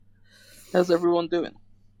How's everyone doing?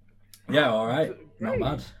 Yeah, all right. Not Great.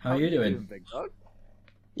 bad. How are you doing? Big dog?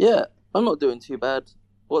 Yeah, I'm not doing too bad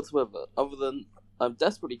whatsoever. Other than I'm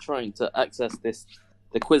desperately trying to access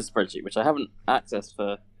the quiz spreadsheet, which I haven't accessed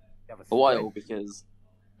for a while because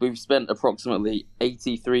we've spent approximately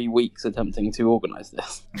 83 weeks attempting to organise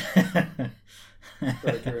this.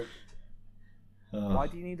 Very true. Why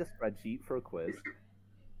do you need a spreadsheet for a quiz?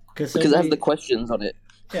 Because it has the questions on it.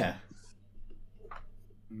 Yeah.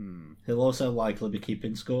 He'll also likely be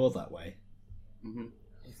keeping score that way. Mm-hmm.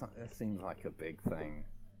 It seems like a big thing.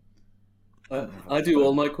 I do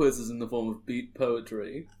all my quizzes in the form of beat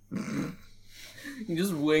poetry. You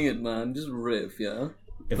just wing it, man. Just riff, yeah?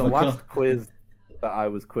 The last quiz that I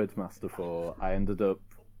was quizmaster for, I ended up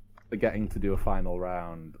getting to do a final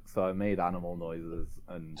round, so I made animal noises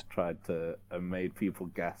and made people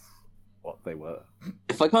guess what they were.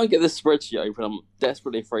 If I can't get this spreadsheet open, I'm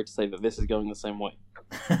desperately afraid to say that this is going the same way.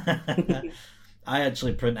 I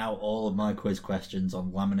actually print out all of my quiz questions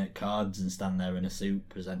on laminate cards and stand there in a suit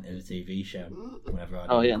presenting a TV show whenever I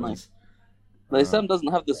do a quiz. Nice. No, Sam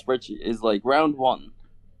doesn't have the spreadsheet. It's like round one.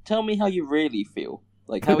 Tell me how you really feel.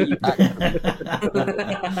 Like, how are you acting?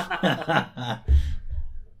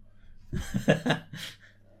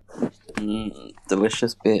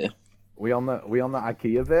 Delicious beer. We on the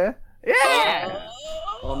IKEA beer? Yeah!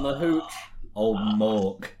 On the hooch. Old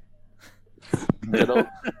Mork. Good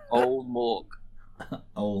old Mork.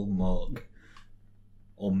 Old Mork.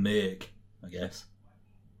 Or Merc, I guess.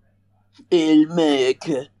 Il Merc.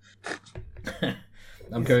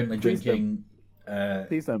 I'm currently drinking...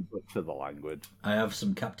 Please don't butcher the language. I have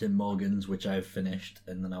some Captain Morgan's, which I've finished,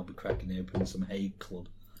 and then I'll be cracking open some Hague Club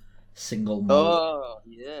single malt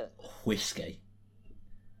whiskey.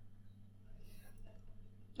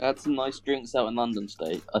 I had some nice drinks out in London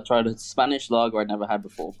today. I tried a Spanish lager I'd never had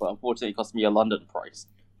before, but unfortunately it cost me a London price.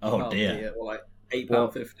 Oh dear. Well, like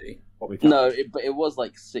 £8.50. No, it was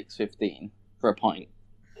like $6.15 for a pint,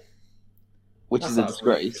 which is a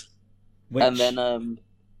disgrace. And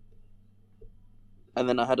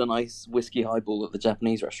then I had a nice whiskey highball at the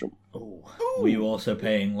Japanese restaurant. Oh, were you also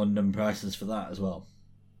paying London prices for that as well?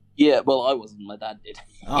 Yeah, well, I wasn't. My dad did.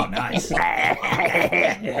 Oh, nice.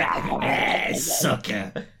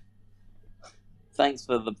 Sucker. Thanks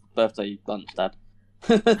for the birthday lunch, Dad.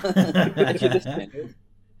 If you're listening.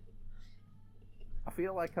 I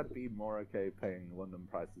feel like I'd be more okay paying London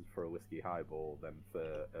prices for a whiskey highball than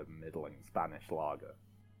for a middling Spanish lager.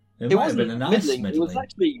 It might have been a nice middling. It was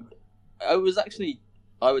actually,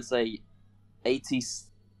 I would say, 89th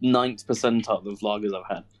percentile of lagers I've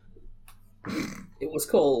had. It was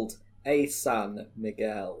called A San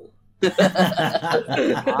Miguel.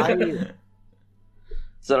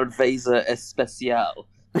 Cerveza Especial.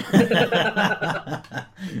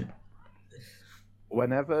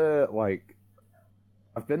 Whenever,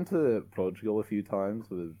 I've been to Portugal a few times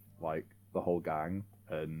with, the whole gang,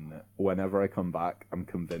 and whenever I come back, I'm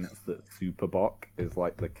convinced that Superboc is,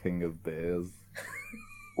 the king of beers.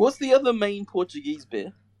 What's the other main Portuguese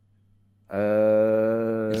beer?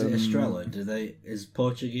 Is it Estrella? Is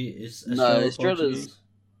Portuguese? Is Estrella Estrella's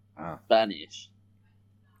Spanish.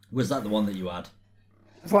 Was that the one that you had?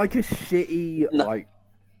 It's like a shitty,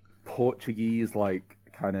 Portuguese,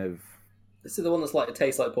 kind of... This is the one that's it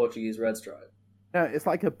tastes like Portuguese Red Stripe. No, it's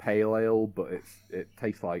like a pale ale, but it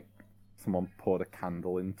tastes like someone poured a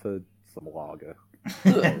candle into some lager.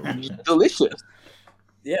 Delicious.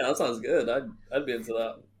 Yeah, that sounds good. I'd be into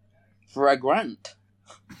that. Fragrant.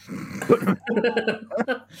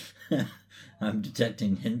 I'm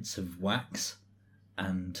detecting hints of wax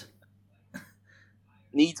and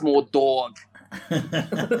needs more dog.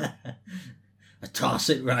 I toss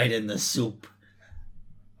it right in the soup.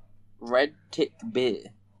 Red tick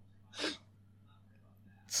beer.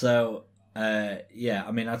 So, I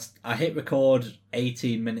hit record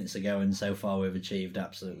 18 minutes ago, and so far we've achieved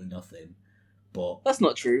absolutely nothing. But that's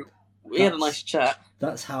not true. We had a nice chat.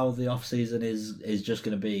 That's how the off season is just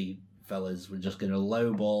going to be, fellas. We're just going to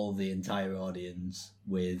lowball the entire audience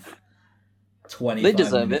with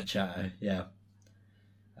 25-minute chatter. Yeah.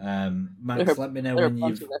 Max, let me know when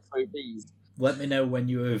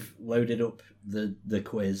you have loaded up the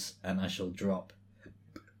quiz, and I shall drop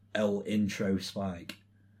El Intro Spike.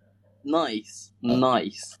 Nice. I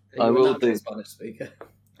will do. Spanish speaker.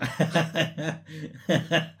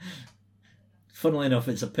 Funnily enough,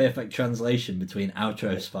 it's a perfect translation between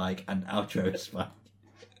outro spike and outro spike.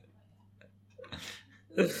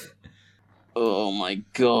 Oh my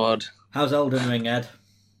god. How's Elden Ring, Ed?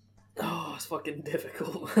 Oh, it's fucking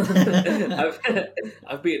difficult.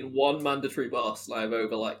 I've beaten one mandatory boss, and I have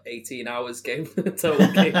over like 18 hours total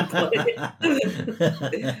gameplay.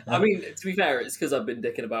 I mean, to be fair, it's because I've been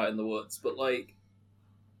dicking about in the woods, but like,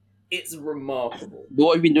 it's remarkable.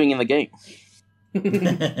 What have you been doing in the game?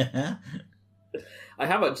 I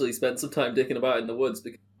have actually spent some time dicking about in the woods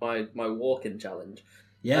because my walking challenge.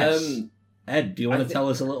 Yes. Ed, do you want to tell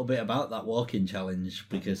us a little bit about that walking challenge?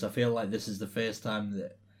 Because I feel like this is the first time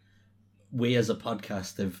that we as a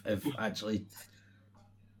podcast have actually...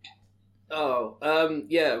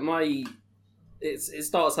 It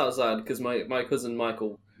starts outside because my cousin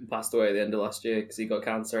Michael passed away at the end of last year because he got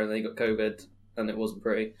cancer and then he got COVID and it wasn't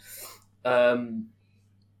pretty. And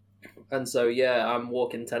so, yeah, I'm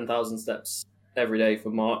walking 10,000 steps every day for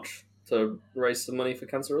March to raise some money for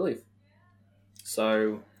cancer relief.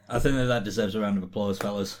 So... I think that deserves a round of applause,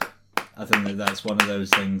 fellas. I think that's one of those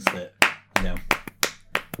things that, you know,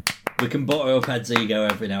 we can butter up Ed's ego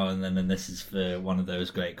every now and then, and this is for one of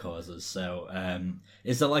those great causes. So,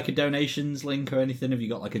 is there like a donations link or anything? Have you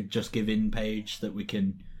got like a Just Give In page that we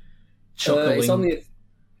can chuck a link?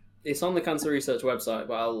 It's on the Cancer Research website,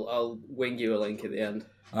 but I'll wing you a link at the end.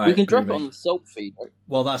 Right, we can drop it on the Sulp feed, right?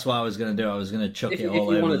 Well, that's what I was going to do. I was going to chuck it all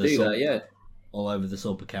over the Sulp, all over the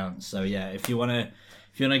Sulp account. So yeah, if you want to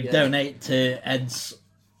donate to Ed's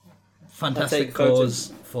fantastic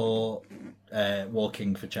cause for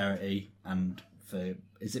walking for charity and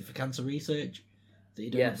is it for cancer research that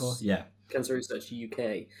you're doing it for? Yeah, Cancer Research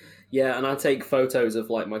UK. Yeah, and I take photos of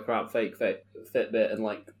like my crap fake Fitbit and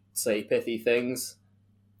like say pithy things.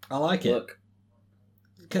 I like it. Look.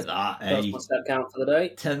 Look at that, That's my step count for the day.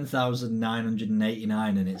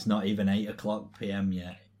 10,989 and it's not even 8 o'clock PM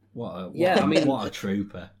yet. What a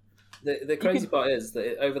trooper. The crazy part is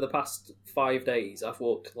that over the past 5 days, I've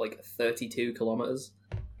walked like 32 kilometers,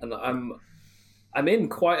 and I'm in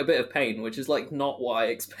quite a bit of pain, which is like not what I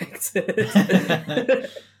expected.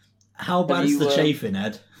 How bad is the chafing,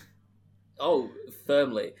 Ed? Oh,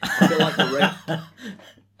 firmly. I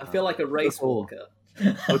feel like a race walker.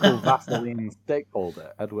 Local Vaseline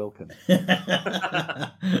stakeholder, Ed Wilkin. I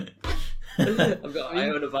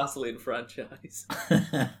own a Vaseline franchise.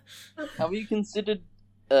 Have you considered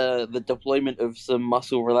the deployment of some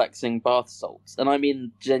muscle relaxing bath salts? And I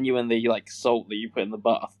mean genuinely like salt that you put in the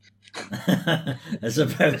bath. as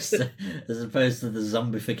opposed to the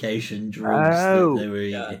zombification drugs that they were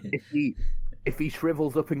eating. If he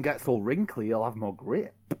shrivels up and gets all wrinkly, he'll have more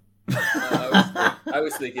grip. I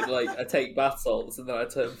was thinking like I take bath salts and then I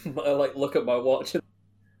look at my watch and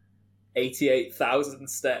 88,000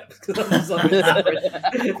 steps because I'm just like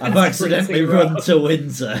I've accidentally run to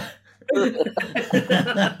Windsor.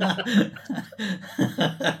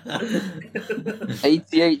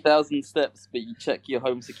 88,000 steps, but you check your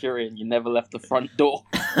home security and you never left the front door.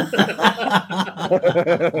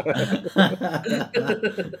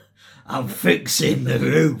 I'm fixing the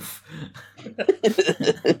roof.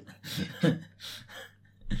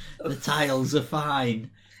 The tiles are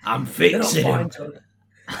fine. I'm fixing them.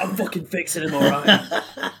 I'm fucking fixing him, alright.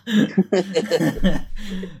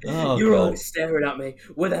 You're always staring at me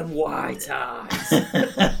with them white eyes.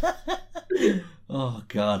 Oh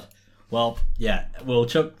god. Well, yeah, we'll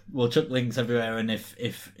chuck links everywhere, and if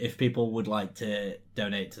people would like to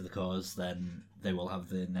donate to the cause, then they will have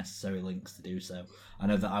the necessary links to do so. I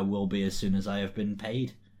know that I will be as soon as I have been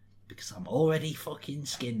paid, because I'm already fucking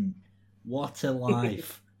skinned. What a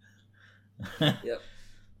life. Yep.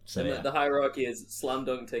 So yeah. The hierarchy is slam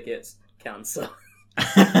dunk tickets, cancer.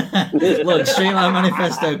 Look, Streamline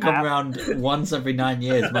Manifesto come around once every 9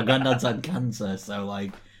 years. My granddad's had cancer, so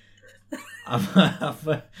like,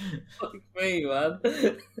 fuck me, man.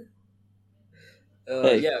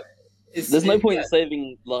 Yeah. There's no point in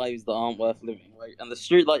saving lives that aren't worth living, right? And the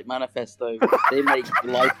Streetlight Manifesto, they make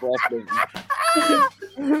life worth living.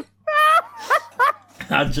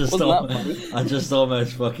 I just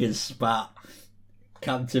almost fucking spat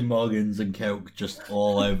Captain Morgan's and Coke just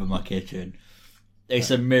all over my kitchen. It's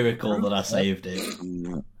a miracle that I saved it.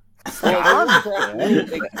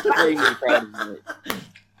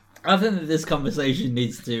 I think that this conversation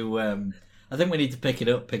needs to. I think we need to pick it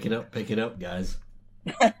up, guys.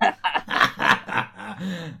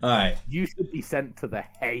 All right. You should be sent to the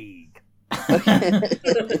Hague. Shut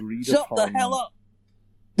the hell up.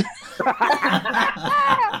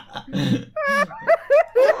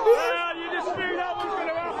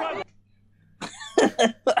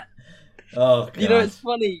 Oh, God. You know, it's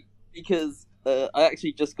funny because I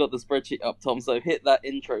actually just got the spreadsheet up, Tom, so hit that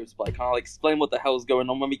intro spike. I'll explain what the hell's going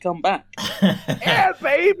on when we come back. Yeah,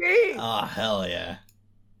 baby! Oh, hell yeah.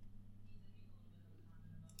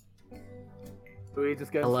 We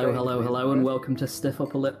just go Hello, straight hello, into hello, it? and welcome to Stiff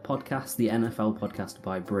Upper Lip Podcast, the NFL podcast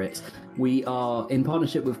by Brits. We are in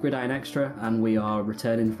partnership with Gridiron Extra, and we are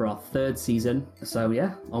returning for our third season. So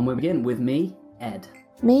yeah, on we begin with me, Ed.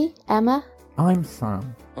 Me, Emma. I'm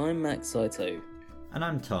Sam. I'm Max Saito. And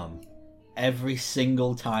I'm Tom. Every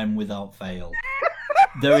single time without fail.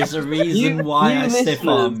 There is a reason why I stiff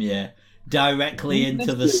arm you directly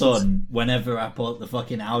into the sun whenever I put the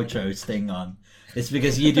fucking outro sting on. It's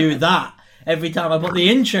because you do that every time I put the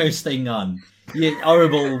intro sting on. You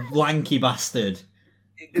horrible lanky bastard.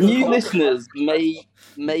 New listeners may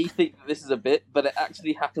think that this is a bit, but it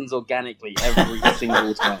actually happens organically every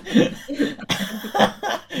single time.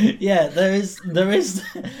 Yeah, there is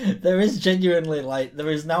genuinely, like, there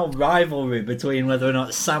is now rivalry between whether or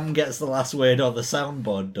not Sam gets the last word or the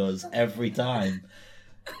soundboard does every time.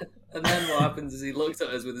 And then what happens is he looks at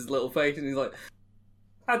us with his little face and he's like,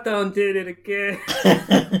 I don't do it again.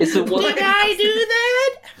 It's a one- Did I do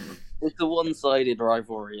that? It's a one-sided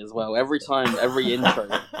rivalry as well. Every time, every intro,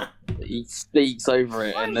 he speaks over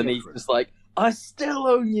it, and then he's just like, "I still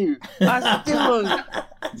own you. I still own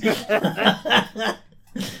you."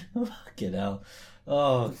 Fucking hell!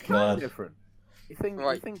 Oh It's kind of god! different. You think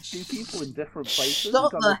Right. two people in different places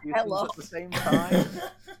Shut gotta the do hell things up. at the same time?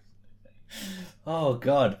 Oh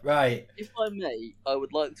god! Right. If I may, I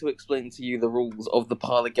would like to explain to you the rules of the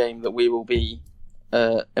parlor game that we will be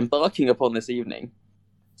embarking upon this evening.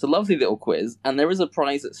 It's a lovely little quiz, and there is a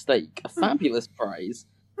prize at stake, a fabulous prize,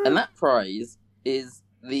 and that prize is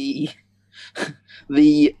the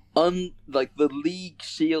the League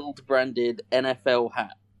Shield branded NFL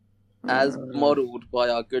hat, as modelled by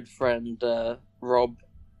our good friend Rob.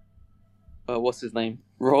 What's his name?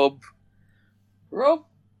 Rob Rob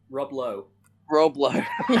Lowe. Lowe.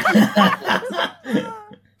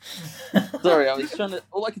 Sorry, I was trying to.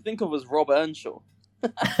 All I could think of was Rob Earnshaw.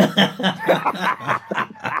 Get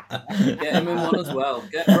him in one as well.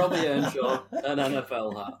 Get Robbie Earnshaw an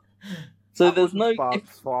NFL hat. So That there's would no. spark If,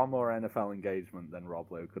 far more NFL engagement than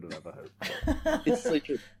Rob Lowe could have ever hoped for. it's so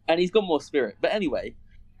true, and he's got more spirit. But anyway,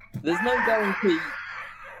 there's no guarantee.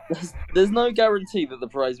 There's no guarantee that the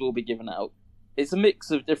prize will be given out. It's a mix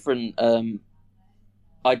of different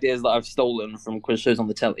ideas that I've stolen from quiz shows on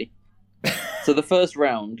the telly. So the first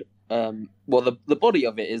round, the body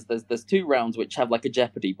of it is there's two rounds which have like a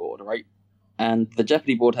Jeopardy board, right? And the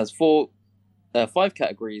Jeopardy board has five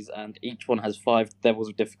categories, and each one has 5 levels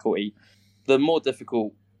of difficulty. The more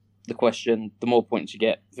difficult the question, the more points you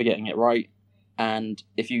get for getting it right. And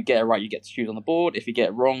if you get it right, you get to choose on the board. If you get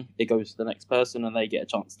it wrong, it goes to the next person, and they get a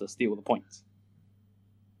chance to steal the points.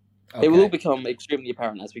 Okay. It will all become extremely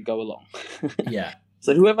apparent as we go along. Yeah.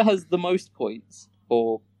 So whoever has the most points,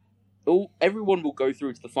 everyone will go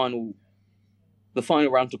through to the final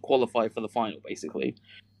round to qualify for the final, basically,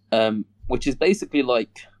 which is basically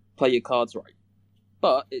like play your cards right.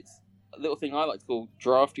 But it's a little thing I like to call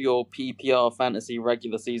draft your PPR fantasy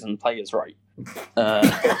regular season players right. Where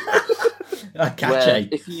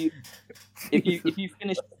Catchy. if you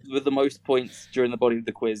finish with the most points during the body of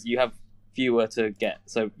the quiz, you have fewer to get.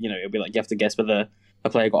 So it'll be like you have to guess whether a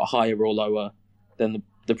player got higher or lower than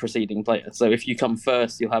the preceding player. So if you come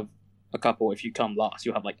first, you'll have a couple. If you come last,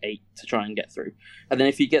 you'll have like 8 to try and get through. And then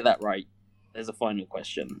if you get that right, there's a final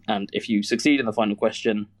question. And if you succeed in the final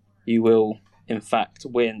question, you will, in fact,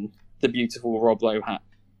 win the beautiful Rob Lowe hat.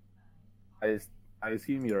 I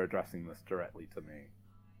assume you're addressing this directly to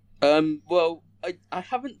me. Well, I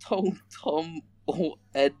haven't told Tom or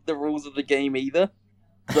Ed the rules of the game either.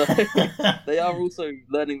 So they are also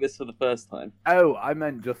learning this for the first time. Oh, I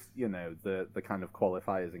meant just, the kind of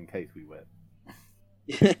qualifiers in case we win.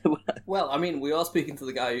 Well, I mean, we are speaking to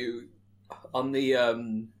the guy who, on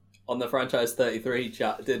the franchise 33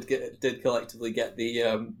 chat, did collectively get the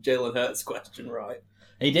Jalen Hurts question right.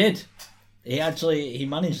 He did. He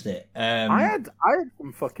managed it. I had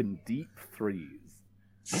some fucking deep threes.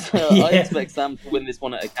 So Yeah. I expect Sam to win this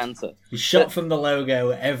one at a canter. He shot from the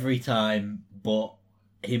logo every time, but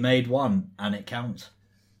he made one, and it counts.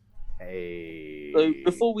 Hey. So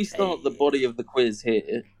before we start the body of the quiz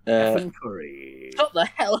here, Stephen Curry. shut the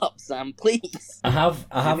hell up, Sam, please. I have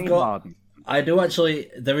Jimmy got. Harden. I do actually.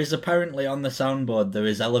 There is apparently on the soundboard there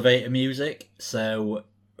is elevator music. So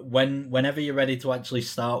whenever you're ready to actually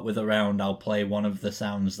start with a round, I'll play one of the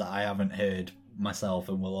sounds that I haven't heard myself,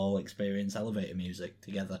 and we'll all experience elevator music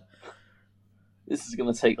together. This is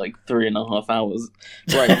going to take like 3.5 hours.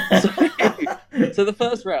 Right. So the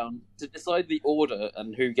first round, to decide the order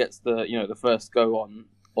and who gets the first go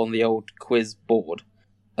on the old quiz board,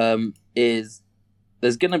 is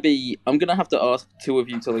there's going to be... I'm going to have to ask 2 of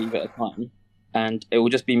you to leave at a time, and it will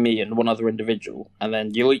just be me and one other individual, and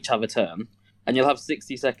then you'll each have a turn. and you'll have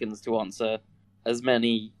 60 seconds to answer as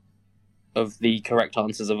many of the correct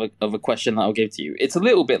answers of a question that I'll give to you. It's a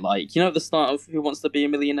little bit like, at the start of Who Wants to Be a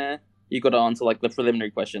Millionaire? You've got to answer like the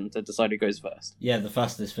preliminary question to decide who goes first. Yeah, the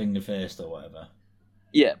fastest finger first or whatever.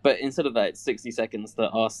 Yeah, but instead of that, it's 60 seconds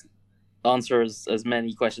to answer as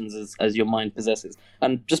many questions as your mind possesses.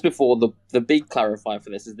 And just before, the big clarifier for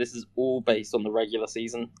this is all based on the regular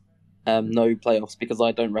season. No playoffs, because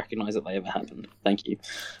I don't recognise that they ever happened. Thank you.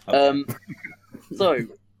 Okay. So,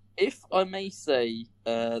 if I may say,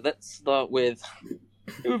 let's start with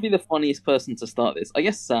who would be the funniest person to start this? I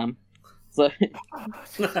guess Sam. So,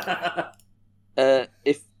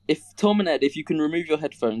 if Tom and Ed, if you can remove your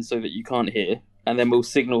headphones so that you can't hear, and then we'll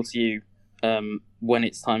signal to you when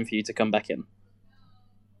it's time for you to come back in.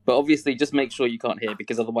 But obviously, just make sure you can't hear,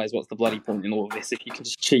 because otherwise, what's the bloody point in all of this if you can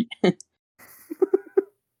just cheat?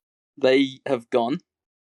 They have gone.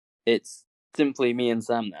 It's simply me and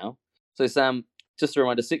Sam now. So, Sam, just a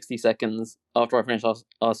reminder, 60 seconds after I finish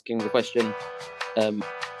asking the question,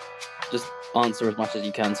 just answer as much as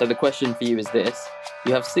you can. So the question for you is this.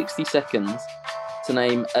 You have 60 seconds to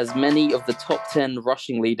name as many of the top 10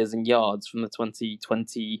 rushing leaders in yards from the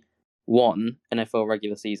 2021 NFL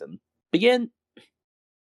regular season. Begin.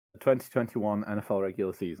 2021 NFL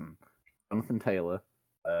regular season. Jonathan Taylor.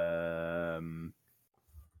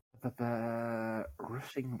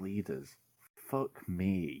 Rushing leaders. Fuck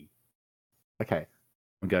me. Okay.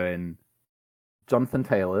 I'm going Jonathan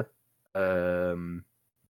Taylor. I'm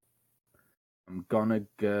gonna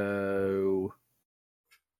go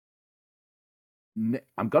Nick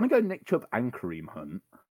Chubb and Kareem Hunt.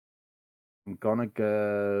 I'm gonna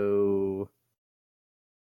go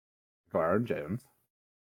Aaron Jones.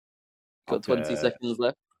 Got 20 seconds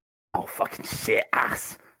left. Oh, fucking shit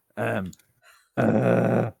ass.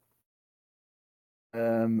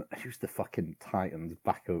 Who's the fucking Titans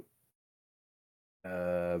backup?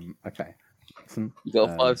 Okay. You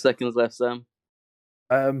got 5 seconds left, Sam.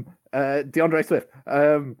 DeAndre Swift.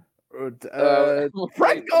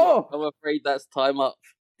 Frank Gore. I'm afraid that's time up.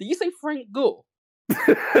 Did you say Frank Gore?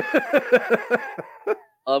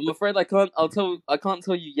 I'm afraid I can't. I can't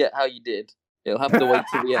tell you yet how you did. You'll have to wait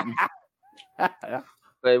till the end.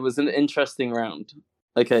 But it was an interesting round.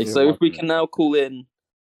 Okay, so if we can now call in,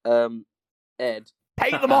 Ed.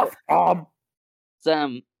 Take them off,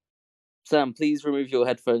 Sam, please remove your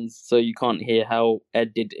headphones so you can't hear how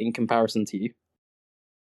Ed did in comparison to you.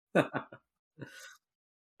 Ed,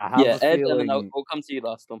 and then I'll come to you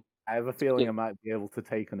last, Tom. I have a feeling I might be able to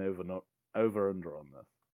take an over-under on this.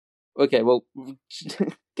 Okay, well,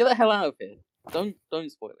 get the hell out of here. Don't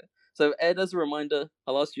spoil it. So, Ed, as a reminder,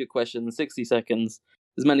 I'll ask you a question, 60 seconds,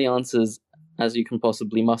 as many answers as you can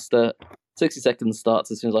possibly muster. 60 seconds starts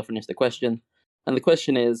as soon as I finish the question. And the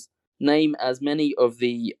question is, name as many of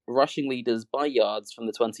the rushing leaders by yards from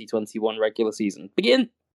the 2021 regular season. Begin!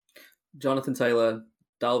 Jonathan Taylor,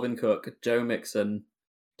 Dalvin Cook, Joe Mixon,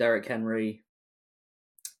 Derrick Henry.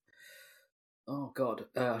 Oh, God.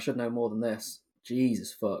 I should know more than this.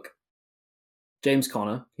 Jesus fuck. James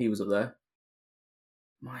Conner, he was up there.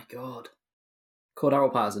 My God.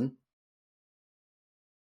 Cordero Patterson.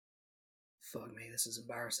 Fuck me, this is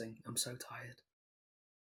embarrassing. I'm so tired.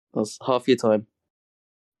 That's half your time.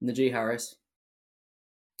 Najee Harris.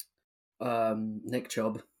 Nick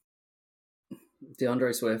Chubb.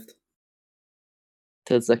 DeAndre Swift.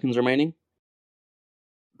 10 seconds remaining.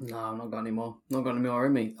 No, I've not got any more. Not got any more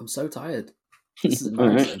in me. I'm so tired. This is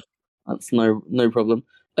embarrassing. Right. That's no problem.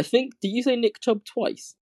 I think, did you say Nick Chubb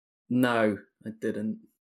twice? No, I didn't.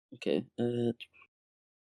 Okay.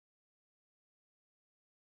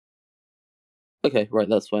 Okay, right,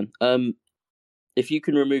 that's fine. If you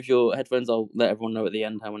can remove your headphones, I'll let everyone know at the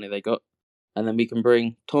end how many they got, and then we can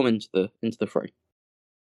bring Tom into the fray.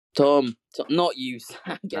 Tom, not you,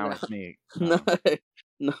 Sam. Now it's me. No,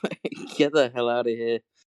 get the hell out of here.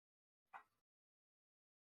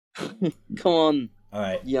 Come on. All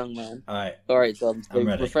right. Young man. All right, Tom. So I'm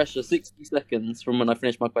ready. refresher, 60 seconds from when I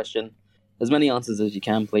finish my question. As many answers as you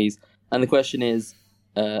can, please. And the question is,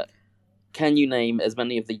 can you name as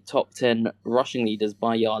many of the top 10 rushing leaders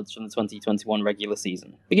by yards from the 2021 regular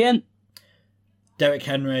season? Begin! Derrick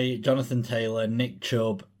Henry, Jonathan Taylor, Nick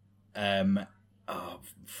Chubb, Najee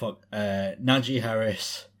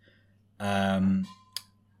Harris,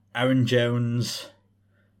 Aaron Jones,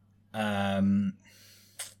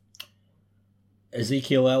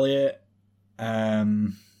 Ezekiel Elliott,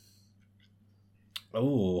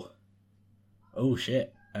 oh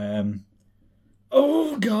shit,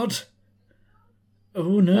 oh god,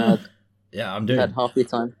 oh no, yeah, I'm doing Had half your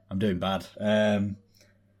time. I'm doing bad.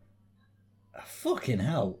 Fucking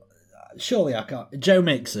hell, surely I can't. Joe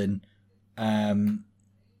Mixon,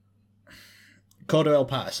 Cordarrelle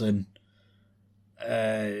Patterson,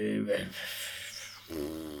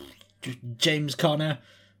 James Conner,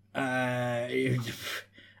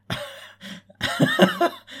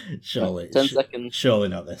 surely 10 seconds. Surely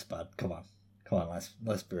not this bad. Come on,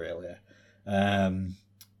 let's be real here.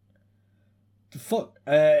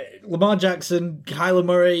 Lamar Jackson, Kyler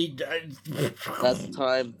Murray. That's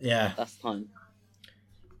time. Yeah, that's time.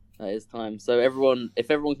 That is time. So if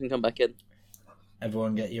everyone can come back in,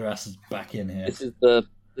 everyone get your asses back in here.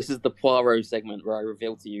 This is the Poirot segment where I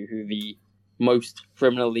reveal to you who the most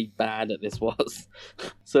criminally bad at this was.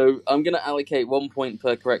 So I'm going to allocate 1 point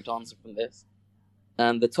per correct answer from this,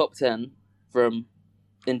 and the top 10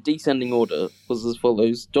 in descending order was as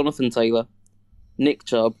follows: Jonathan Taylor, Nick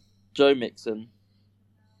Chubb, Joe Mixon,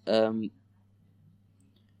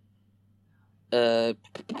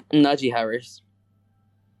 Najee Harris,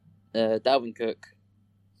 Dalvin Cook,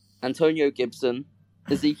 Antonio Gibson,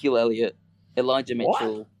 Ezekiel Elliott, Elijah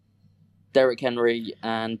Mitchell, Derrick Henry,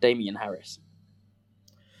 and Damian Harris.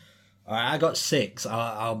 All right, I got 6.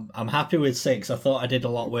 I'm happy with 6. I thought I did a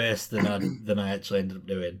lot worse than I actually ended up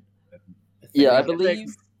doing. Yeah, I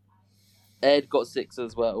believe Ed got 6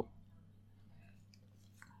 as well.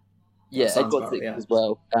 Yeah, Ed got 6 as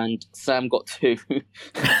well, and Sam got 2.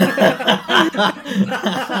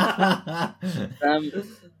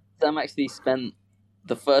 Sam actually spent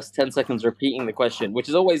the first 10 seconds repeating the question, which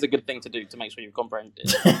is always a good thing to do to make sure you've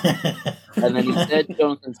comprehended. And then he said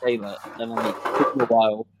Jonathan Taylor, and then it took him a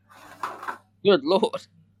while. Good lord.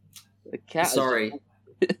 The cat Sorry.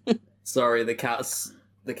 Sorry, the cat's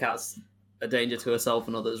a danger to herself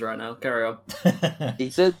and others right now. Carry on. He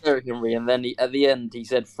said Derrick Henry, and then at the end he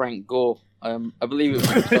said Frank Gore. I believe it was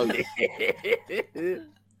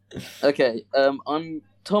Okay,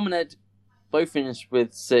 Tom and Ed both finished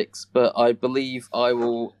with 6, but I believe I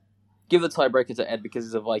will give the tiebreaker to Ed because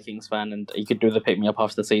he's a Vikings fan and he could do the pick me up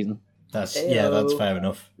after the season. That's fair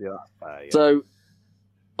enough. Yeah, that's fair, yeah. So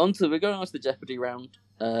we're going on to the Jeopardy round.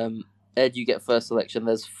 Ed, you get first selection.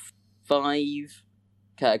 There's 5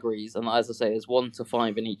 categories, and as I say, there's 1 to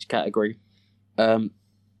 5 in each category.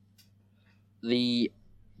 The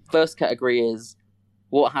first category is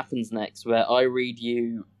what happens next, where I read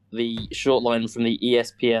you the short line from the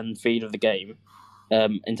ESPN feed of the game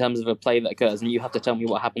in terms of a play that occurs, and you have to tell me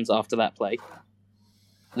what happens after that play.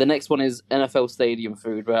 The next one is NFL stadium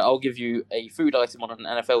food, where I'll give you a food item on an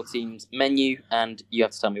NFL team's menu, and you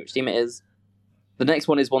have to tell me which team it is. The next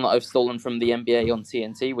one is one that I've stolen from the NBA on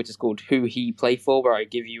TNT, which is called Who He Play For, where I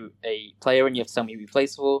give you a player and you have to tell me who he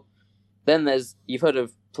plays for. Then you've heard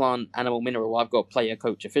of Plant, Animal, Mineral. I've got Player,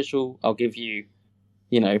 Coach, Official. I'll give you,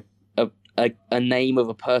 a name of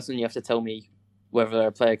a person. You have to tell me whether they're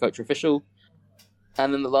a player, coach, or official.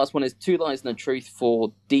 And then the last one is 2 lies and a truth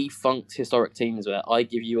for defunct historic teams, where I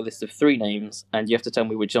give you a list of 3 names, and you have to tell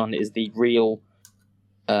me which one is the real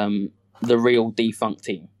defunct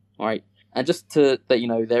team. All right. And just to let you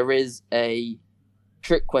know, there is a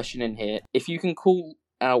trick question in here. If you can call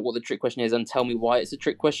out what the trick question is and tell me why it's a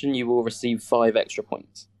trick question, you will receive 5 extra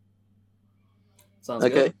points. Sounds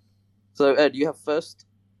good. So Ed, you have first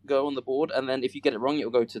go on the board, and then if you get it wrong, it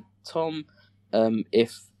will go to Tom.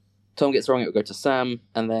 If Tom gets it wrong, it will go to Sam,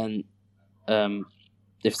 and then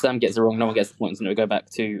if Sam gets it wrong, no one gets the points, and it will go back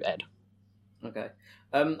to Ed. Okay.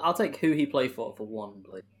 I'll take Who He Play For 1,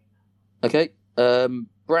 please. Okay.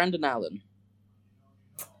 Brandon Allen.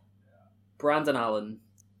 Brandon Allen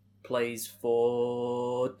plays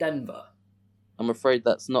for Denver. I'm afraid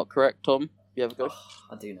that's not correct, Tom. You have a go?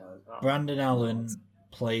 I do know. Brandon Allen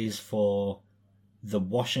plays for the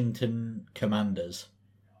Washington Commanders.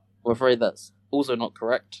 I'm afraid that's also not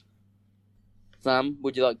correct. Sam,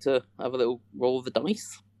 would you like to have a little roll of the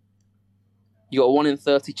dice? You got a 1 in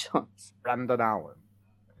 30 chance. Brandon Allen.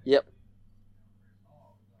 Yep.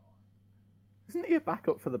 Isn't he a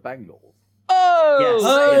backup for the Bengals? Oh! Yes.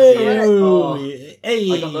 Oh,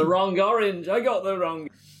 hey. I got the wrong orange. I got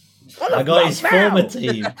his former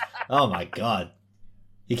team. Oh my god.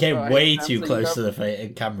 He came Right, way Sam, too so close to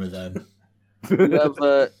the camera then.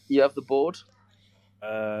 You have the board.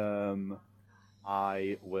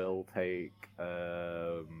 I will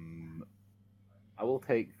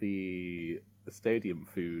take the stadium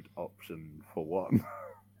food option for 1.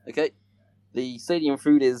 Okay. The stadium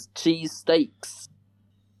food is cheese steaks.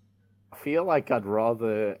 I feel like I'd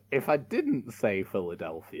rather, if I didn't say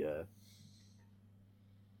Philadelphia.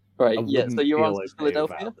 Right, I yeah, so wouldn't your feel answer is okay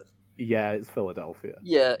Philadelphia? about it. Yeah, it's Philadelphia.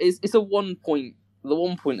 Yeah, it's a 1 point. The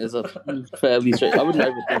 1 point is a fairly straight. I wouldn't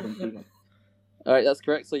overthink them too much. Alright, that's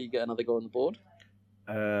correct, so you get another go on the board.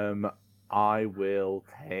 I will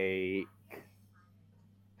take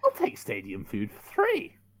I'll take stadium food for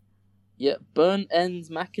 3. Yeah, burnt ends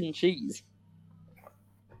mac and cheese.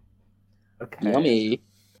 Okay. Yummy.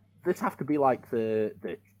 This have to be like the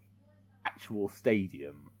actual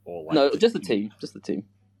stadium or like No, just the team. Just the team.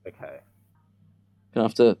 Okay. Gonna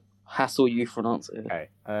have to hassle you for an answer here.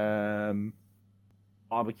 Okay.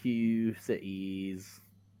 Barbecue cities.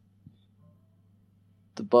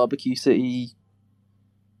 The Barbecue City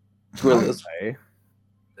Grillers. Okay.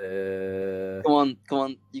 Come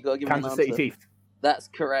on. You gotta give me an Kansas answer. City Chiefs. That's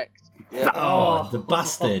correct. Yeah. Oh, the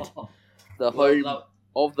bastard. The home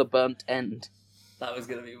of the burnt end. That was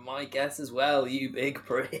going to be my guess as well, you big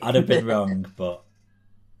prick. I'd have been wrong, but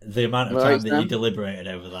the amount of Right, time that you Sam? deliberated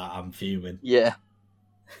over that, I'm fuming. Yeah.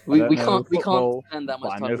 I We don't know can't football, spend that But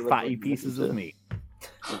much I time. know deliberating fatty this pieces shit. of meat.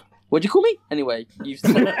 What'd you call me? Anyway, you've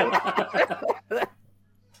said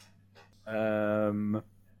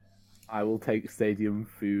I will take stadium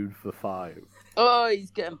food for 5. Oh,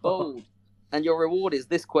 he's getting bold. And your reward is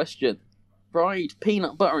this question. Fried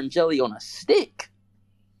peanut butter and jelly on a stick.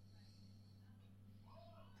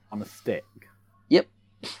 On a stick. Yep.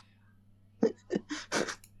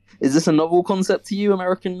 Is this a novel concept to you,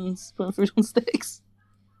 Americans putting food on sticks?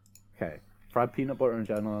 Okay. Fried peanut butter and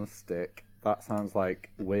jelly on a stick. That sounds like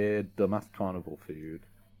weird, dumbass carnival food.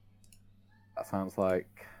 That sounds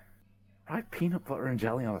like fried peanut butter and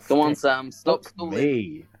jelly on a stick. Go on, Sam. Stop Fuck stalling.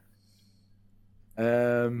 me.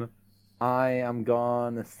 I am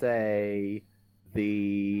gonna say the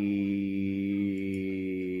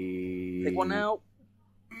Pick one out.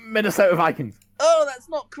 Minnesota Vikings. Oh, that's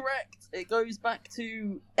not correct. It goes back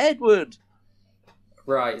to Edward.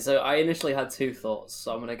 Right, so I initially had 2 thoughts,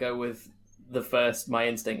 so I'm going to go with the first, my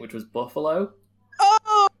instinct, which was Buffalo.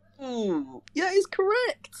 Oh, yeah, it's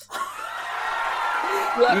correct.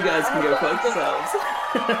 You guys can go fuck yourselves.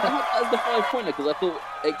 That's the 5-pointer because I thought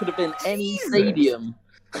it could have been any Jesus. stadium.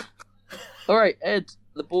 All right, Ed,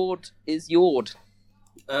 the board is yours.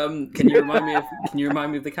 Can you remind me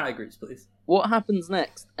of the categories, please? What happens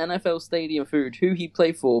next? NFL stadium food. Who he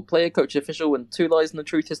play for? Player, coach, official, and 2 Lies and the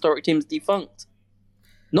Truth. Historic teams defunct.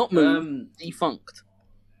 Not moved. Defunct.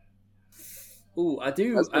 Ooh, I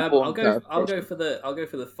do. That's I'll important go for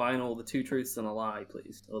the final, the 2 truths and a lie,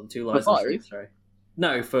 please, or the 2 For lies and a 5? truth. Sorry,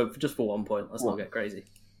 no, for just for 1 point. Let's One. not get crazy.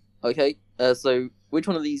 Okay, so which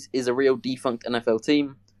one of these is a real defunct NFL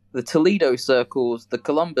team? The Toledo Circles, the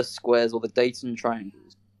Columbus Squares, or the Dayton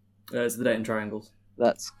Triangles? It's the Dayton Triangles.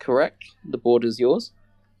 That's correct. The board is yours.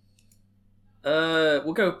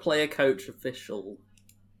 We'll go player, coach, official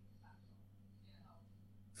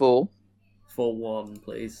 4. for 1,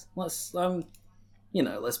 please. Let's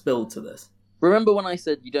let's build to this. Remember when I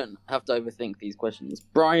said you don't have to overthink these questions?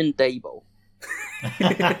 Brian Daboll.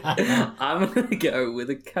 I'm gonna go with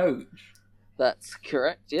a coach. That's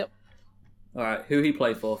correct, yep. All right, who he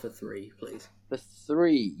played for 3, please. The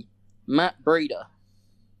 3. Matt Breida.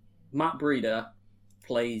 Matt Breida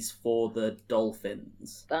plays for the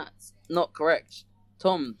Dolphins. That's not correct.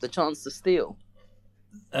 Tom, the chance to steal.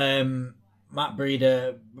 Matt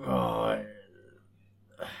Breida.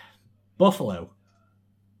 Buffalo.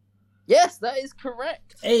 Yes, that is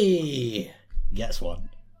correct. Hey! Gets one.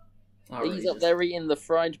 He's up there eating the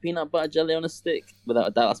fried peanut butter jelly on a stick. Without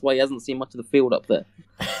a doubt, that's why he hasn't seen much of the field up there.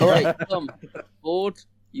 All right, Tom, board,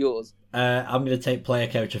 yours. I'm going to take player,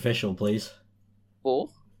 coach, official, please. 4.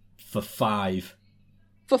 For 5.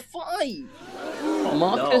 For 5.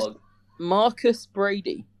 Marcus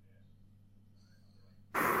Brady.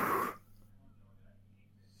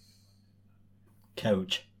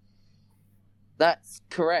 Coach. That's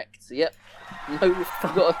correct. Yep. No,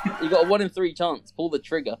 you got a 1 in 3 chance. Pull the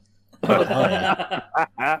trigger. Oh,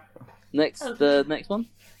 yeah. Next one.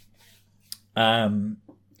 I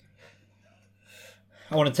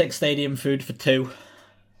want to take stadium food for 2.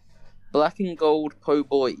 Black and gold po'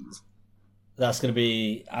 boys. That's going to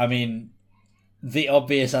be, the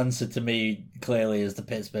obvious answer to me clearly is the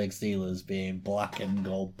Pittsburgh Steelers being black and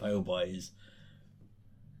gold po' boys.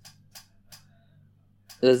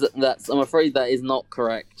 I'm afraid that is not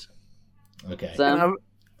correct. Okay. Sam?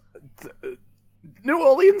 New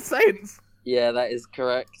Orleans Saints. Yeah, that is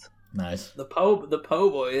correct. Nice. The po'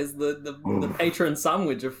 boy is the patron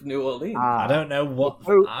sandwich of New Orleans. I don't know what...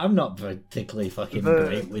 Oh. I'm not particularly fucking The-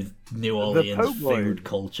 great with New Orleans po' boy. food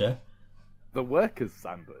culture. The workers'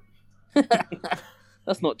 sandwich.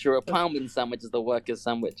 That's not true. A Plowman sandwich is the worker's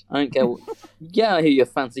sandwich. I don't care. Yeah, I hear your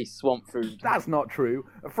fancy swamp food That's not true.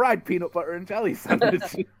 A fried peanut butter and jelly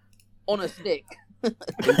sandwich. on a stick.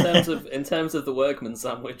 In terms of the workman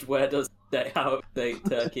sandwich, where does out of date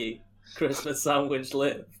turkey Christmas sandwich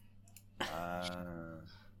live?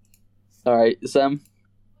 All right, Sam.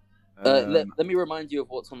 Let me remind you of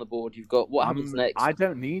what's on the board. You've got what happens next. I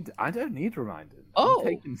don't need reminding. Oh. I'm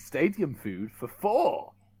taking stadium food for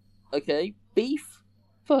 4. Okay, beef,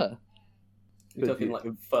 pho. You're talking like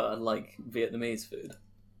pho, like Vietnamese food.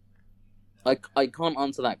 I can't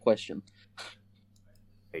answer that question.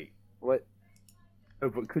 Wait, what? Oh,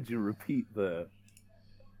 but could you repeat the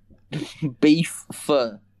Beef,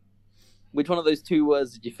 pho. Which one of those 2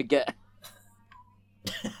 words did you forget?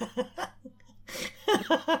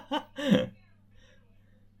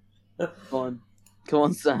 Come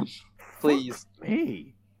on, Sam. Please. Fuck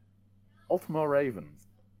me? Baltimore Ravens.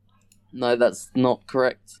 No, that's not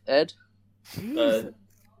correct. Ed? Jesus.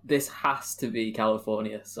 This has to be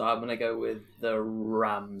California, so I'm gonna go with the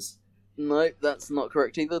Rams. No, that's not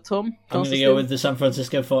correct either. Tom? I'm going to go with the San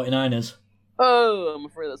Francisco 49ers. Oh, I'm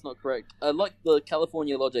afraid that's not correct. I like the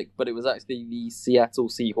California logic, but it was actually the Seattle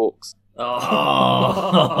Seahawks.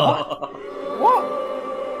 Oh.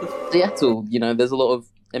 What? Seattle, there's a lot of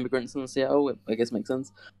immigrants in Seattle. I guess makes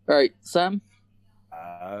sense. All right, Sam?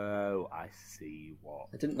 Oh, I see what.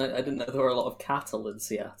 I didn't know there were a lot of cattle in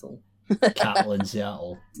Seattle. Cattle in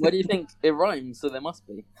Seattle. Where do you think it rhymes? So there must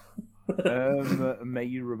be. May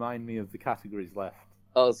you remind me of the categories left?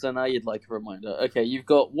 Oh, so now you'd like a reminder. Okay, you've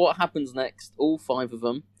got what happens next, all 5 of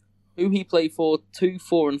them. Who he played for, 2,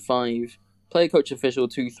 4, and 5. Player, coach, official,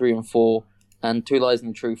 2, 3, and 4. And 2 lies and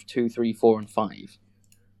the truth, 2, 3, 4, and 5.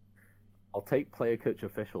 I'll take player, coach,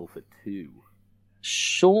 official for 2.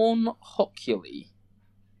 Sean Hockley.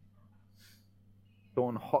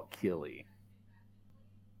 Sean Hockley.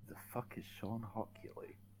 The fuck is Sean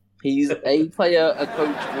Hockley? He's a player, a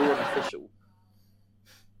coach, or an official.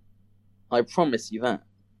 I promise you that.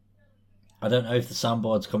 I don't know if the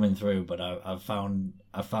soundboard's coming through, but I found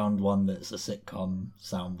one that's a sitcom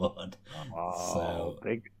soundboard. Oh,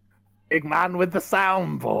 big man with the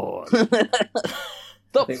soundboard. Stop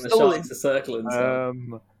I think the stalling. Sharks are circling.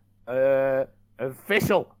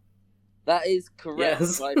 Official. That is correct.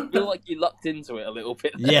 Yes. I feel like you lucked into it a little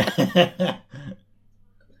bit. Yeah.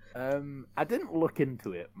 I didn't look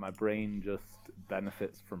into it. My brain just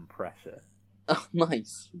benefits from pressure. Oh,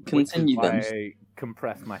 nice. Continue which is then. why I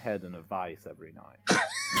compress my head in a vice every night.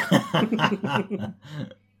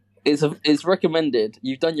 It's recommended.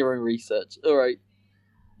 You've done your own research. All right.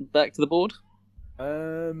 Back to the board.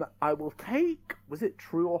 I will take. Was it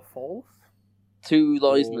true or false? 2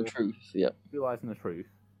 lies and the truth. Yep. 2 lies and the truth.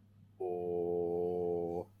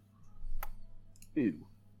 Or 2.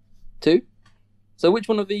 2. So which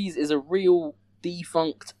one of these is a real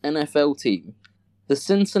defunct NFL team? The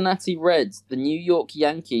Cincinnati Reds, the New York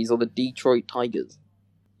Yankees, or the Detroit Tigers?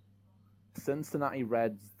 Cincinnati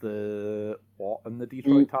Reds, the what, and the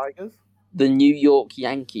Detroit Tigers? The New York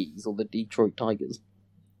Yankees, or the Detroit Tigers?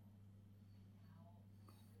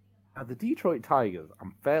 Now, the Detroit Tigers,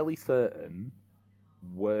 I'm fairly certain,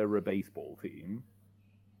 were a baseball team.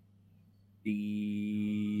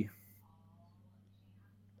 The...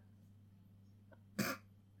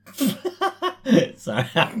 Sorry,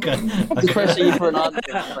 I'm going. Pressure you for an answer.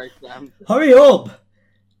 Sorry, Sam. Hurry up!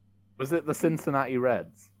 Was it the Cincinnati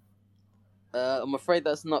Reds? I'm afraid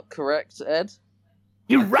that's not correct, Ed.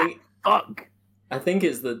 You rat fuck! I think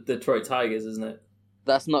it's the Detroit Tigers, isn't it?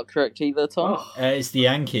 That's not correct either, Tom. Oh. It's the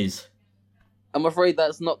Yankees. I'm afraid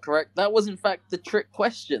that's not correct. That was in fact the trick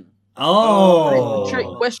question. Oh! It's the trick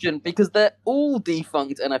question because they're all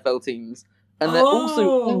defunct NFL teams, and they're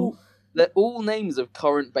also they're all names of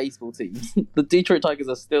current baseball teams. The Detroit Tigers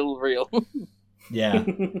are still real. Yeah.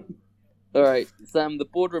 All right, Sam. The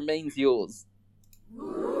board remains yours.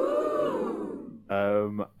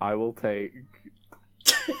 I will take.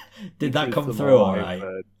 Did that come some through more all right?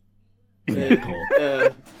 effort. Yeah,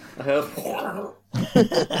 I heard.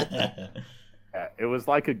 Yeah, it was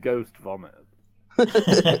like a ghost vomit.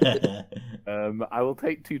 I will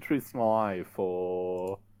take 2 truths and a lie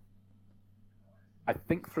for. I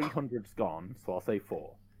think 300's gone, so I'll say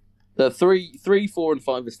 4. The 3, 4, and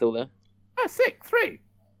 5 are still there. 6, 3.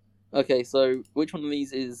 Okay, so which one of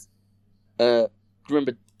these is,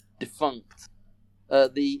 remember, defunct?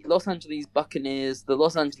 The Los Angeles Buccaneers, the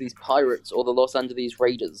Los Angeles Pirates, or the Los Angeles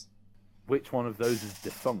Raiders? Which one of those is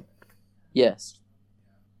defunct? Yes.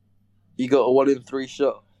 You got a 1 in 3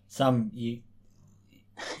 shot. Sam, you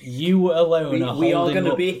alone We are holding going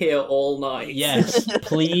to up- be here all night. Yes,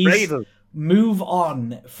 please Raiders! move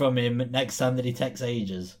on from him next time that he texts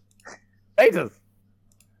ages. Raiders!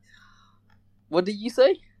 What did you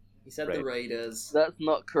say? He said the Raiders. That's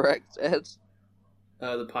not correct, Ed.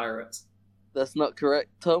 The Pirates. That's not correct,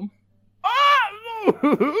 Tom. Ah!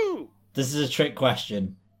 This is a trick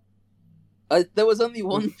question. There was only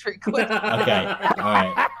one trick question. Okay,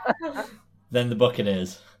 alright. Then the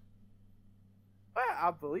Buccaneers.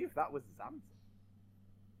 I believe that was his answer.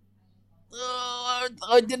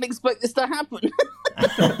 I didn't expect this to happen.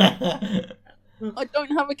 I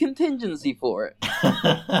don't have a contingency for it.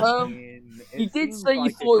 You did say you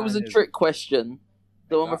thought it was a trick question,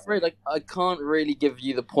 so I'm afraid I can't really give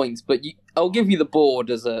you the points, but I'll give you the board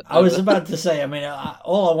as a... I was about to say, I mean,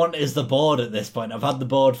 all I want is the board at this point. I've had the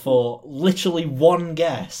board for literally one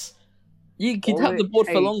guess. You could have the board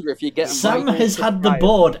for longer if you get them Sam right. has had the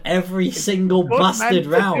board every single bastard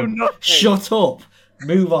round. Shut up.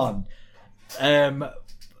 Move on. I'm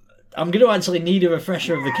going to actually need a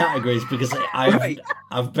refresher of the categories because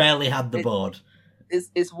I've barely had the board.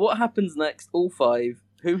 It's what happens next, all 5,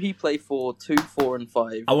 who he play for, 2, 4, and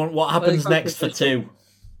 5. I want what happens next for 2.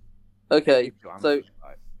 Okay, so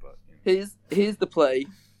here's the play.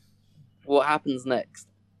 What happens next?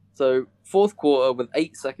 So, 4th quarter with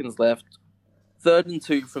 8 seconds left. 3rd and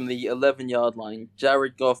 2 from the 11-yard line.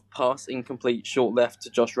 Jared Goff pass incomplete, short left to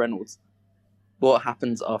Josh Reynolds. What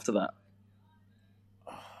happens after that?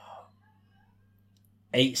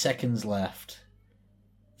 8 seconds left.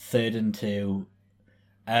 3rd and 2.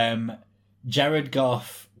 Jared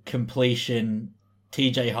Goff completion.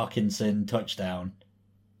 TJ Hawkinson touchdown.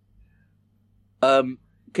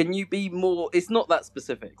 Can you be more... It's not that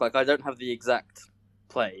specific. Like, I don't have the exact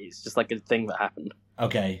play. It's just like a thing that happened.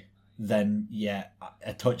 Okay, then, yeah,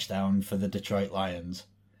 a touchdown for the Detroit Lions.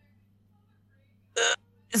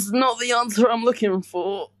 It's not the answer I'm looking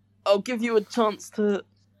for. I'll give you a chance to...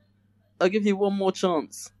 I'll give you one more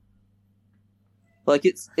chance. Like,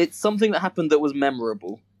 it's something that happened that was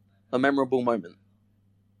memorable. A memorable moment.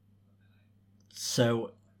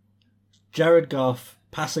 So, Jared Goff...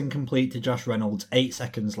 passing complete to Josh Reynolds, 8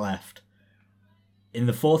 seconds left. In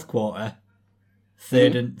the 4th quarter,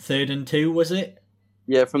 third and 2, was it?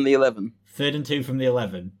 Yeah, from the 11. 3rd and 2 from the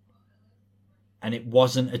 11. And it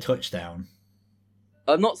wasn't a touchdown.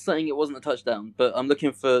 I'm not saying it wasn't a touchdown, but I'm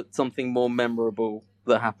looking for something more memorable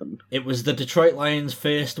that happened. It was the Detroit Lions'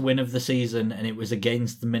 first win of the season, and it was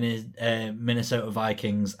against the Minnesota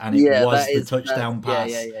Vikings, and it was the touchdown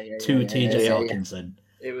pass to TJ Hawkinson.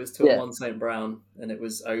 It was to Amon St. Brown, and it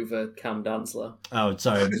was over Cam Dantzler. Oh,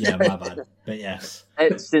 sorry. Yeah, my bad. But yes.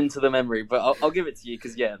 Etched into the memory, but I'll give it to you,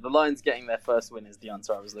 because, yeah, the Lions getting their first win is the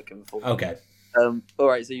answer I was looking for. Okay. All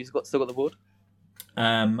right, so you've still got the board?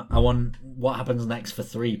 I want what happens next for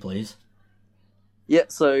 3, please. Yeah,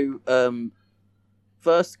 so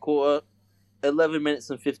 1st quarter, 11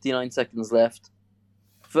 minutes and 59 seconds left.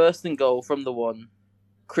 1st and goal from the 1.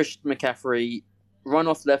 Christian McCaffrey run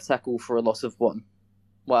off left tackle for a loss of 1.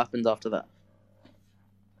 What happened after that?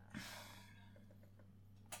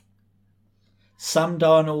 Sam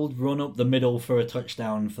Darnold run up the middle for a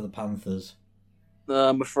touchdown for the Panthers.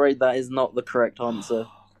 I'm afraid that is not the correct answer.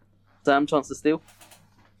 Sam, chance to steal?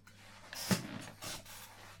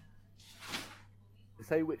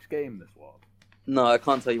 Say which game this was. No, I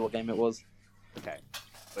can't tell you what game it was. Okay.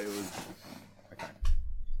 But it was... Okay.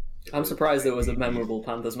 I'm surprised there was a memorable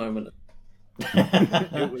Panthers moment.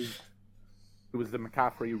 It was the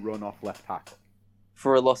McCaffrey run off left tackle.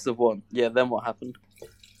 For a loss of 1. Yeah, then what happened?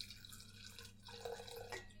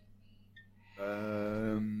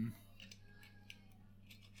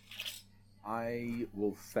 I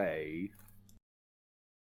will say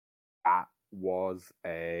that was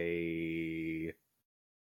a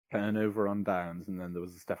turnover on downs, and then there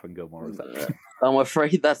was a Stephen Gilmore reception. I'm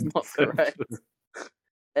afraid that's not correct.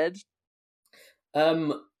 Ed?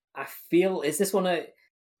 I feel... Is this one a...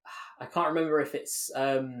 I can't remember if it's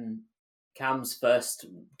Cam's first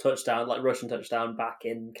touchdown, like Russian touchdown back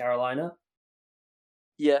in Carolina.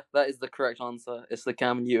 Yeah, that is the correct answer. It's the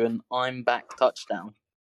Cam Newton I'm back touchdown.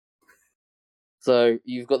 So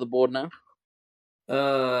you've got the board now?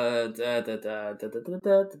 I'll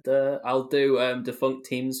do defunct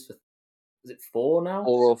teams for... Is it 4 now?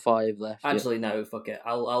 4 or 5 left. Actually, no, fuck it.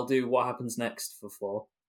 I'll do what happens next for 4.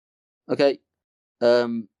 Okay.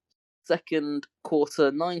 2nd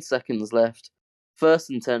quarter, 9 seconds left. 1st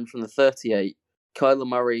and 10 from the 38. Kyler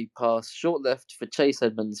Murray pass short left for Chase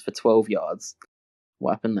Edmonds for 12 yards.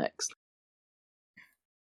 What happened next?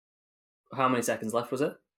 How many seconds left was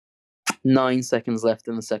it? 9 seconds left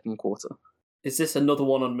in the 2nd quarter. Is this another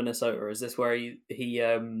one on Minnesota? Is this where he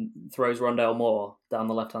throws Rondale Moore down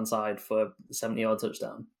the left-hand side for a 70-yard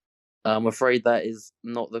touchdown? I'm afraid that is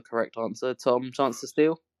not the correct answer. Tom, chance to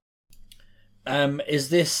steal? Is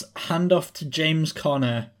this handoff to James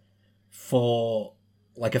Conner for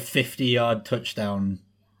like a 50-yard touchdown?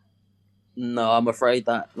 No, I'm afraid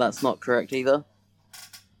that's not correct either.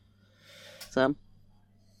 Sam?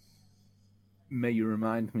 May you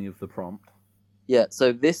remind me of the prompt? Yeah,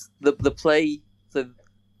 so the play... So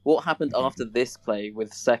What happened after this play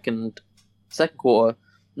with second quarter,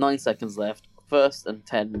 9 seconds left, 1st and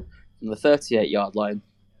 10 from the 38-yard line?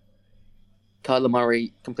 Kyler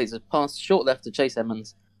Murray completes a pass short left to Chase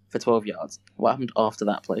Edmonds for 12 yards. What happened after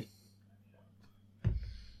that play?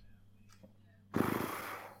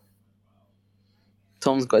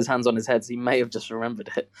 Tom's got his hands on his head, so he may have just remembered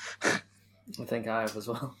it. I think I have as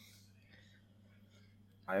well.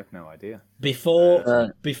 I have no idea. Before,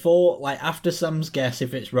 like, after Sam's guess,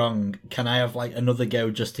 if it's wrong, can I have, like, another go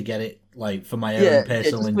just to get it, like, for my own personal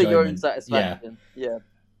just enjoyment? for your own satisfaction. Yeah.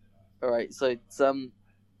 Alright, so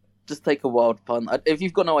just take a wild pun. If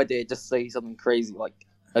you've got no idea, just say something crazy, like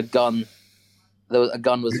a gun. A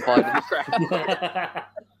gun was fired in the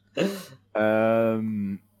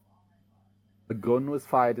crowd. A gun was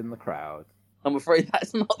fired in the crowd. I'm afraid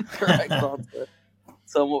that's not the correct answer.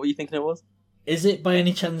 So what were you thinking it was? Is it by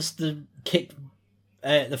any chance the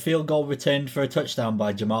field goal returned for a touchdown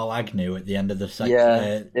by Jamal Agnew at the end of the second?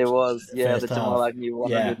 Yeah, it was. Yeah, the Jamal half. Agnew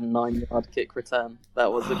 109-yard kick return.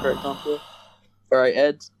 That was the correct answer. All right,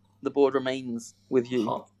 Ed, the board remains with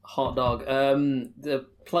you. Hot dog. The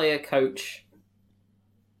player, coach,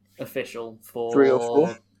 official for 3 or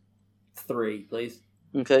 4? 3, please.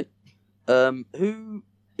 Okay. Who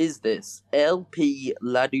is this? LP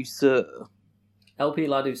Ladouceur. LP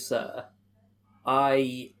Ladouceur.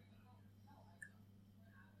 I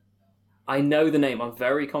know the name. I'm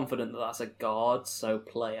very confident that that's a guard, so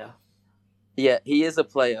player. Yeah, he is a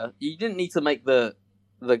player. You didn't need to make the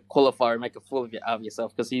qualifier and make a fool of it out of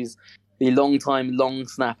yourself because he's the long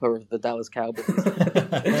snapper of the Dallas Cowboys.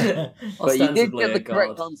 But you did get the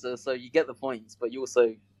correct answer, so you get the points, but you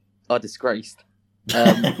also are disgraced.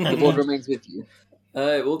 The board remains with you.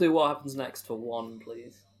 We'll do what happens next for 1,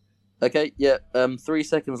 please. Okay, yeah. 3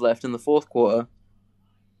 seconds left in the 4th quarter.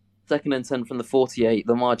 2nd and 10 from the 48.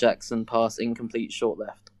 Lamar Jackson pass incomplete, short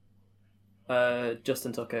left.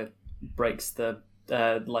 Justin Tucker breaks the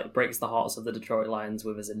hearts of the Detroit Lions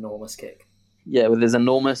with his enormous kick. Yeah, with his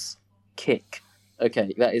enormous kick.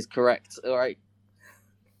 Okay, that is correct. All right.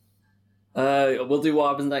 We'll do what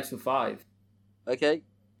happens next for 5. Okay.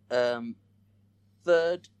 3rd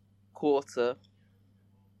quarter,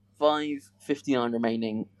 5:59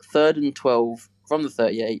 remaining. 3rd and 12 from the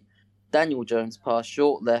 38. Daniel Jones pass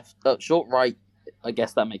short right. I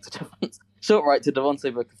guess that makes a difference. Short right to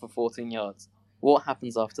Devontae Booker for 14 yards. What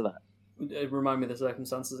happens after that? Remind me the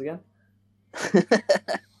circumstances again.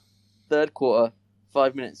 3rd quarter,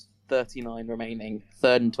 5 minutes 39 remaining.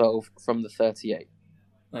 3rd and 12 from the 38.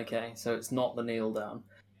 Okay, so it's not the kneel down.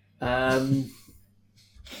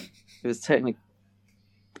 It was technically.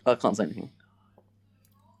 I can't say anything.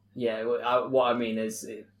 Yeah, what I mean is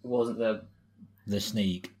it wasn't the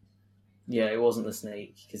sneak. Yeah, it wasn't the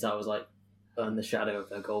sneak because that was like in the shadow of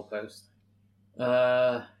their goalpost.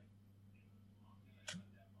 The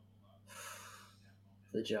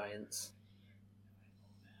Giants.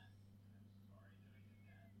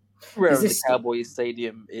 Where the Cowboys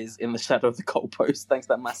Stadium is in the shadow of the goalpost, thanks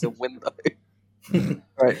to that massive window.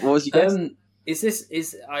 Right, what was your guess?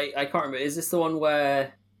 I can't remember. Is this the one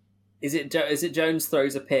where is it Jones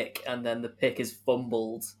throws a pick and then the pick is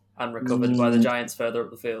fumbled and recovered by the Giants further up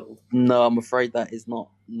the field? No, I'm afraid that is not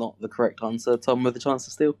the correct answer. Tom with a chance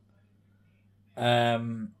to steal.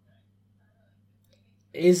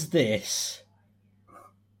 Is this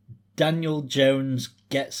Daniel Jones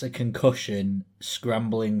gets a concussion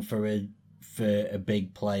scrambling for a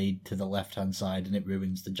big play to the left-hand side and it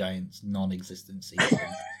ruins the Giants' non-existent season?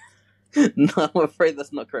 No, I'm afraid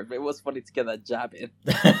that's not correct, but it was funny to get that jab in.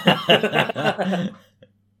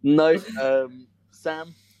 No,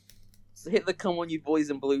 Sam, so hit the "Come on, you boys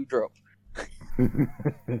in blue" drop.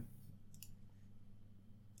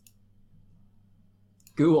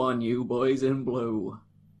 Go on, you boys in blue.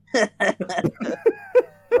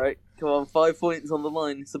 Right, come on, 5 points on the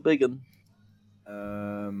line. It's a big one.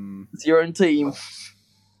 It's your own team.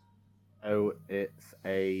 Oh, it's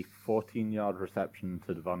a 14-yard reception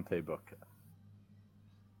to Devontae Booker.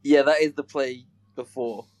 Yeah, that is the play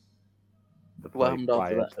before. The What play happened after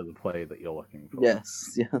prior that? to the play that you're looking for.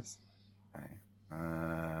 Yes. Okay.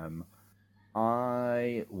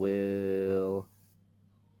 I will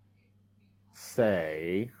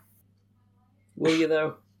say Will you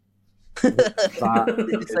though? that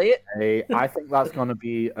Did you say it? I think that's going to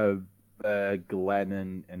be a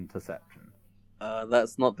Glennon interception.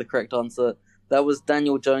 That's not the correct answer. That was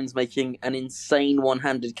Daniel Jones making an insane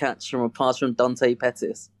one-handed catch from a pass from Dante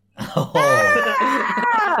Pettis. Oh,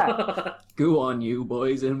 Go on, you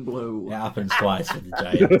boys in blue. it happens twice with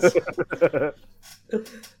the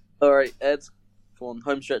Giants. All right, Ed, come on,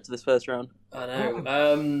 home stretch to this first round. I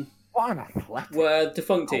know. What an athletic. Were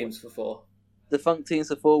defunct teams for 4. Defunct teams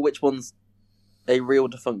for 4. Which one's a real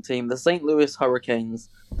defunct team? The St. Louis Hurricanes,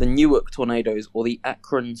 the Newark Tornadoes, or the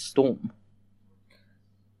Akron Storm?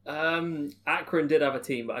 Akron did have a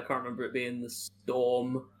team, but I can't remember it being the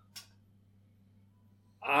Storm.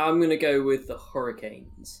 I'm going to go with the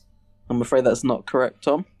Hurricanes. I'm afraid that's not correct,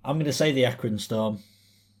 Tom. I'm going to say the Akron Storm.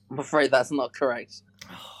 I'm afraid that's not correct.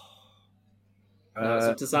 Now it's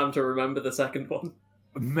up to Sam to remember the second one.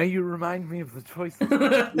 May you remind me of the choices?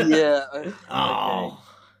 Yeah. Oh. Okay.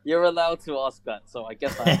 You're allowed to ask that, so I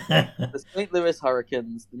guess the St. Louis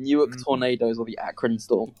Hurricanes, the Newark Tornadoes, or the Akron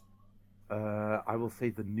Storm. I will say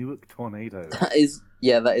the Newark Tornadoes. That is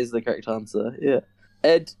the correct answer. Yeah,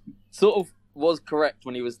 Ed sort of was correct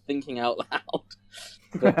when he was thinking out loud.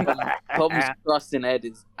 But Tom's trust in Ed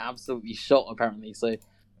is absolutely shot, apparently. So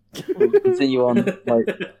we'll continue on. Like,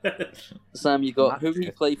 Sam, you got who did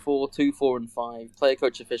he play for? 2, 4, and 5. Player,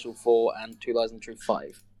 coach, official 4, and 2 lies and truth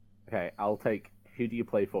 5. Okay, I'll take who do you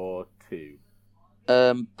play for 2.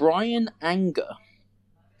 Brian Anger.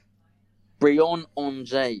 Brion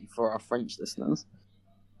Angers for our French listeners.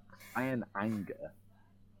 Brian Anger.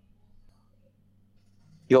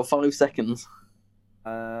 You got 5 seconds.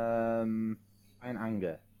 Brian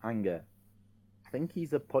Anger. I think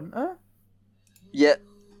he's a punter. Yeah.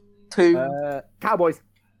 2. Cowboys.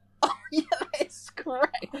 Oh, yeah, that's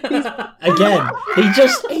correct. Again,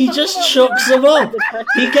 he just chucks them up.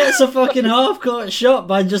 He gets a fucking half-court shot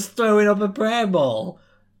by just throwing up a prayer ball.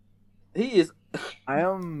 He is. I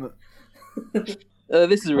am.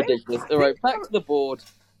 This is ridiculous. All right, back to the board.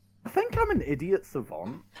 I think I'm an idiot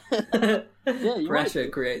savant. Yeah, you Pressure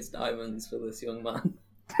creates diamonds for this young man.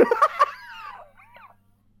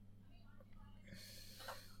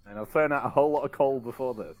 And I've thrown out a whole lot of coal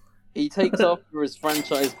before this. He takes after his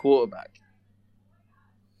franchise quarterback.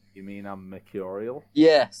 You mean I'm mercurial?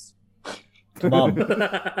 Yes. Come on.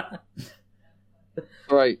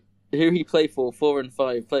 Right. Who he play for? 4 and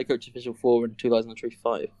 5. Player, coach, official 4, and 2 lies and truth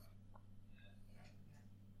 5.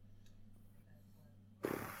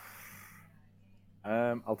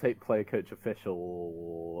 I'll take player, coach,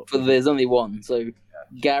 official. But there's only one. So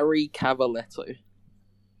Gary Cavaletto.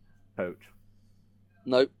 Coach.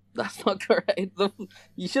 Nope, that's not correct.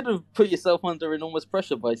 You should have put yourself under enormous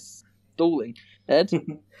pressure by stalling. Ed?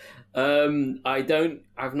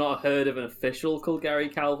 I've not heard of an official called Gary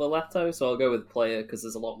Calvaletto, so I'll go with player because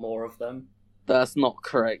there's a lot more of them. That's not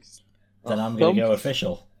correct. Then I'm going to go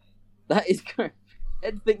official. That is correct.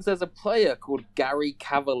 Ed thinks there's a player called Gary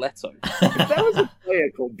Cavaletto. If there was a player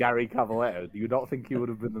called Gary Cavaletto, do you not think he would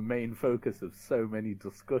have been the main focus of so many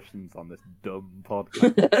discussions on this dumb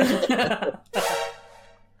podcast?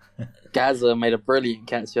 Gaza made a brilliant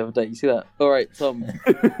catch the other day. You see that? All right, Tom.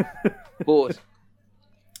 Board.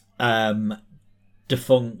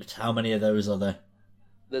 Defunct. How many of those are there?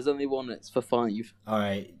 There's only one that's for 5. All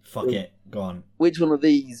right, fuck it. Go on. Which one of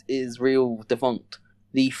these is real defunct?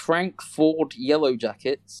 The Frank Ford Yellow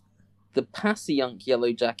Jackets, the Passyunk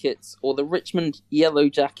Yellow Jackets, or the Richmond Yellow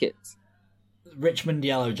Jackets? Richmond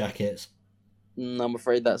Yellow Jackets. I'm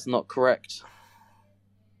afraid that's not correct.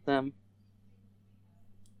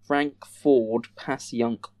 Frank Ford,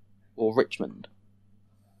 Passyunk, or Richmond?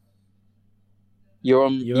 You are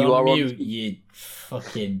on mute, you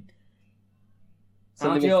fucking...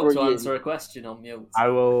 How do you hope to answer a question on mute? I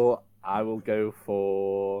will go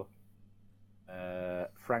for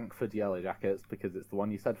Frankfurt Yellow Jackets because it's the one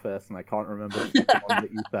you said first, and I can't remember the one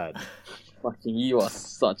that you said. Fucking, you are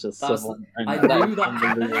such a savant. I knew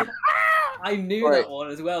that. I knew that one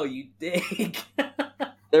as well. You dig.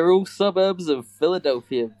 They're all suburbs of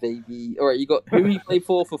Philadelphia, baby. All right, you got who he played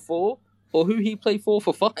for 4, or who he played for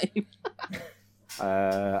 5.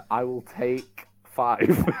 I will take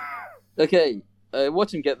 5. Okay,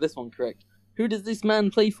 watch him get this one correct. Who does this man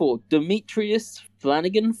play for? Demetrius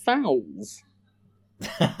Flanagan Fowles.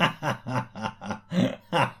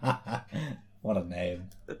 What a name.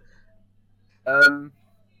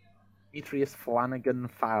 Demetrius Flanagan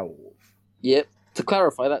Fowles. Yep. To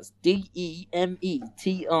clarify, that's Demetrius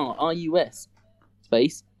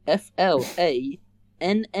space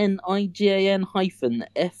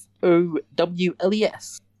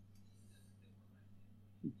FLANNIGAN-FOWLES.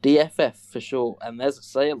 DFF for sure, and there's a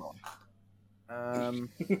sale on.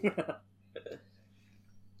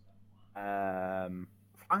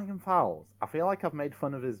 Flanagan Fowles. I feel like I've made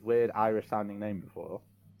fun of his weird Irish sounding name before.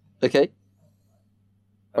 Okay.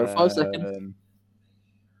 For 5 seconds.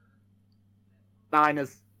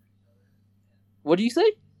 Niners. What do you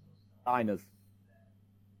say? Niners.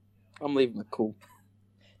 I'm leaving the call.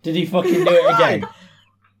 Did he fucking do it again?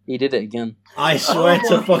 He did it again. I swear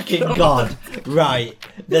to fucking God. Right.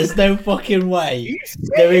 There's no fucking way.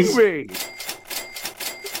 There is.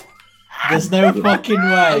 There's no fucking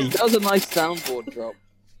way. That was a nice soundboard drop.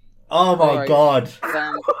 Oh my Alright, God.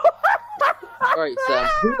 Sam. Alright, Sam.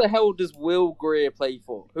 Who the hell does Will Greer play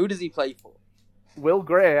for? Who does he play for? Will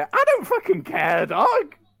Greer? I don't fucking care,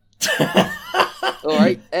 dog.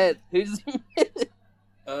 Alright, Ed. Who does he...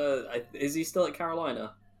 Is he still at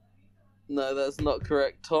Carolina? No, that's not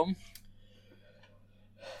correct, Tom.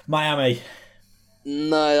 Miami.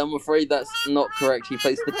 No, I'm afraid that's not correct. He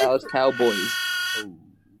plays for the Dallas Cowboys. Oh,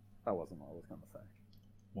 that wasn't what I was going to say.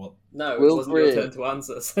 What? No, Will it wasn't Greer. your turn to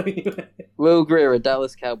answer. So Will Greer, a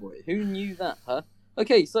Dallas Cowboy. Who knew that, huh?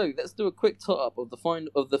 Okay, so let's do a quick tot-up of the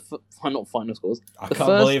not final scores. I The can't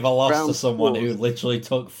first believe I lost round to someone who scores. literally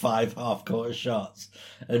took 5 half-court shots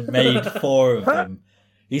and made 4 of them.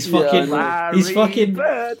 He's Yeah, fucking. I He's fucking.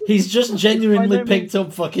 Bird. He's just I genuinely know, picked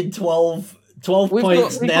up fucking 12 We've got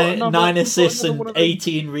points, another- 9 we've got assists, another and one of those-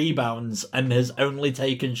 18 rebounds, and has only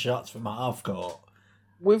taken shots from half court.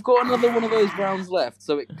 We've got another one of those rounds left,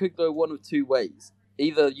 so it could go one of two ways.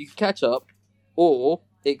 Either you can catch up, or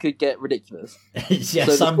it could get ridiculous. Yeah,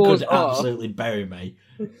 So the Sam scores could are- absolutely bury me.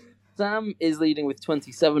 Sam is leading with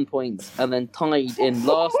 27 points, and then tied in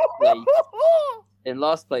last place. In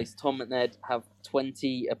last place, Tom and Ed have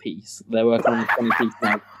 20 apiece. They're working on the 20 piece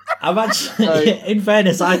now. I'm actually, in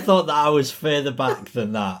fairness, I thought that I was further back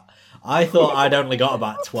than that. I thought I'd only got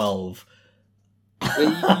about 12.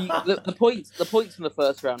 The points from the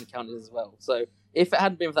first round counted as well. So if it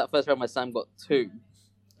hadn't been for that first round where Sam got 2,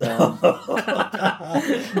 it would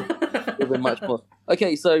have been much more.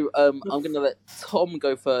 Okay, so I'm going to let Tom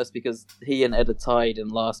go first because he and Ed are tied in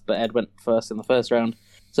last, but Ed went first in the first round.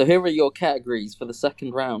 So here are your categories for the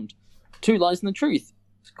second round. 2 Lies and the Truth,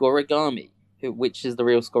 Scorigami, which is the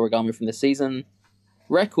real Scorigami from this season.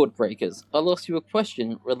 Record Breakers, I'll ask you a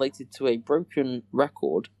question related to a broken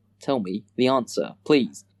record. Tell me the answer,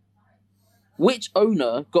 please. Which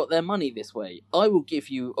owner got their money this way? I will give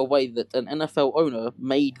you a way that an NFL owner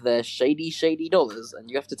made their shady dollars,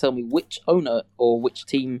 and you have to tell me which owner or which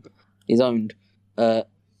team is owned.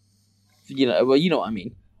 You know what I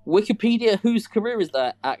mean. Wikipedia, whose career is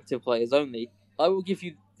that? Active players only. I will give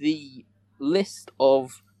you the list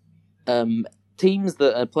of teams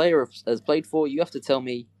that a player has played for. You have to tell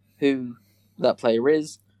me who that player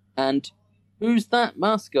is, and who's that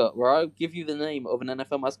mascot, where I'll give you the name of an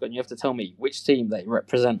NFL mascot, and you have to tell me which team they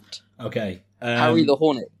represent. Okay. Harry the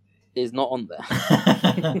Hornet is not on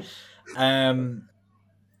there.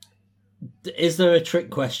 Is there a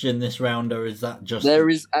trick question this round, or is that just... There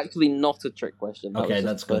is actually not a trick question. That Okay, was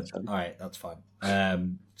that's just the good. first one. Alright, that's fine.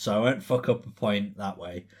 So I won't fuck up a point that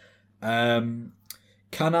way. Can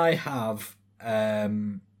I have...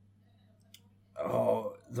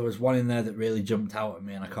 there was one in there that really jumped out at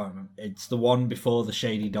me, and I can't remember. It's the one before the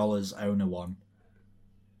Shady Dollars owner one.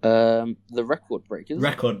 The Record Breakers.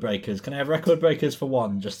 Record Breakers. Can I have Record Breakers for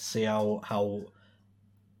one, just to see how...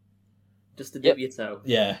 just to Yep. dip your toe.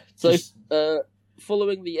 Yeah. So, just-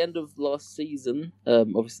 following the end of last season,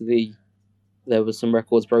 obviously there was some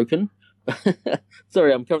records broken.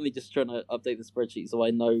 Sorry, I'm currently just trying to update the spreadsheet so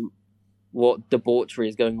I know what debauchery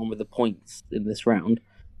is going on with the points in this round.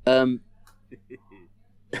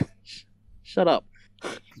 Shut up.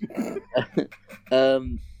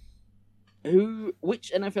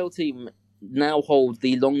 Which NFL team now hold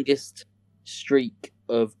the longest streak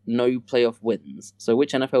of no playoff wins? So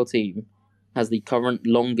which NFL team has the current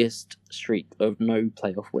longest streak of no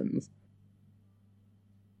playoff wins?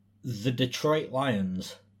 The Detroit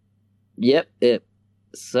Lions. Yep, it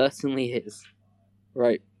certainly is.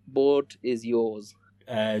 Right, board is yours.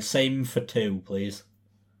 Same for 2, please.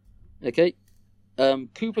 Okay.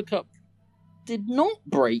 Cooper Kupp did not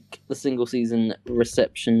break the single season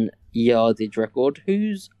reception yardage record.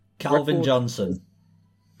 Whose Calvin record- Johnson.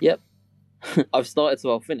 Yep. I've started,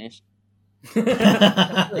 so I'll finish.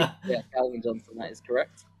 Yeah, Calvin Johnson, that is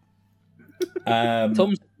correct.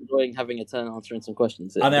 Tom's enjoying having a turn answering some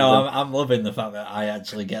questions. I know, I'm loving the fact that I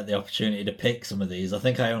actually get the opportunity to pick some of these. I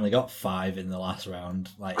think I only got 5 in the last round,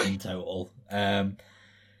 like in total. Can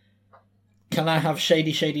I have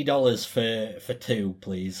Shady Dollars for 2,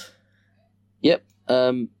 please? Yep.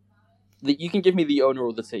 You can give me the owner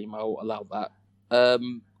of the team. I'll allow that.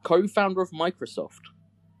 Co-founder of Microsoft.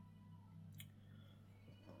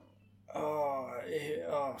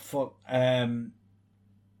 Oh fuck.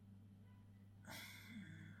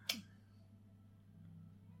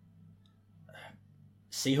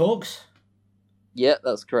 Seahawks? Yeah,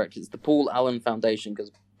 that's correct. It's the Paul Allen Foundation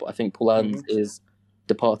because I think Paul Allen is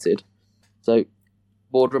departed. So,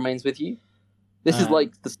 board remains with you. This is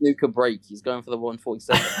like the snooker break. He's going for the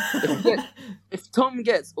 147. If Tom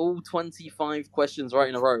gets all 25 questions right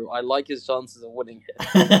in a row, I like his chances of winning it.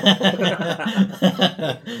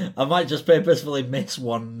 I might just purposefully miss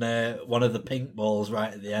one of the pink balls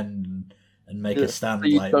right at the end and make a stand so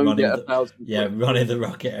you like don't Ronnie get 1,000 Ronnie the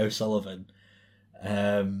Rocket O'Sullivan.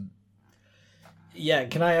 Yeah,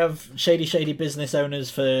 can I have shady business owners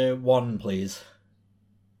for 1, please?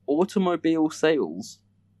 Automobile sales.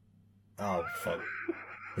 Oh, fuck.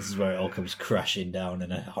 This is where it all comes crashing down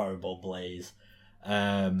in a horrible blaze.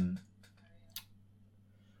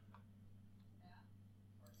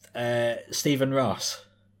 Stephen Ross.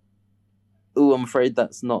 Oh, I'm afraid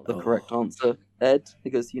that's not the correct answer, Ed,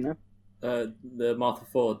 because, you know. The Martha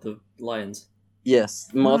Ford, the Lions.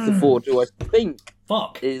 Yes, Martha Ford, who I think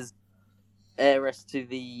is heiress to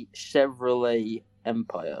the Chevrolet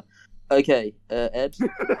empire. Okay, Ed.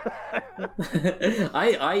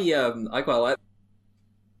 I quite like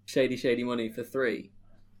Shady Money for 3.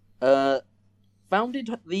 Founded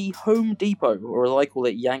the Home Depot, or as I call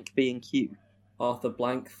it, Yank B&Q. Arthur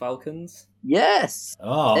Blank Falcons. Yes.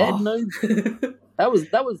 Oh. Ed knows. That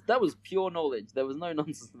was pure knowledge. There was no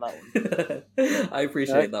nonsense in that one. I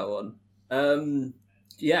appreciate that one.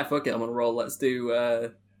 Yeah, fuck it. I'm on a roll. Let's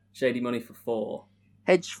do Shady Money for 4.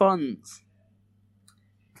 Hedge funds.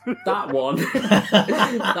 That one.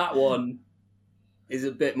 That one is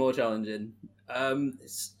a bit more challenging.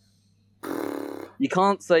 You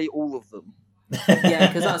can't say all of them.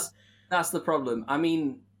 Yeah, because that's the problem. I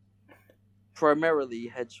mean, primarily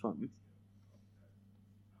hedge funds.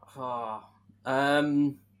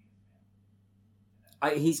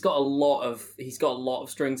 He's got a lot of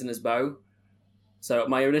strings in his bow. So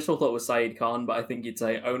my initial thought was Saeed Khan, but I think you'd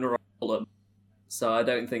say owner of Fulham. So I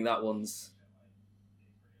don't think that one's.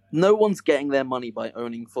 No one's getting their money by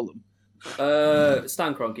owning Fulham.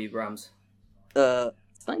 Stan Kroenke, Rams.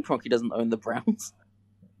 Stan Kroenke doesn't own the Browns.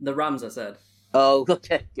 The Rams, I said. Oh,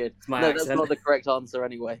 okay, good. No, that's not the correct answer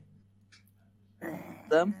anyway.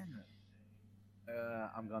 Sam?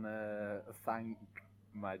 I'm gonna thank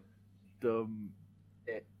my dumb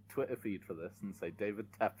Twitter feed for this and say David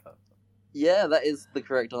Tepper. Yeah, that is the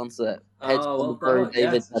correct answer. Well done.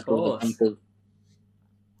 David Yes, of course.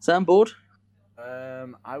 Sam, bored?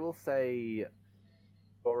 I will say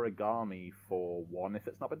Origami for 1 if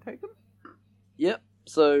it's not been taken. Yep.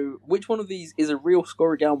 So, which one of these is a real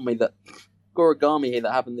scorigami that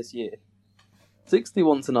happened this year?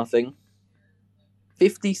 61-0,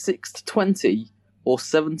 56-20, or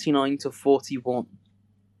 79-41?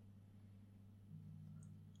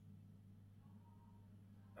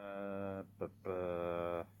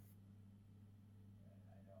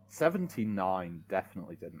 79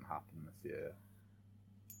 definitely didn't happen this year.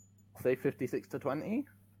 Say 56-20.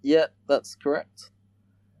 Yeah, that's correct.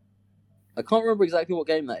 I can't remember exactly what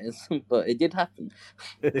game that is, but it did happen.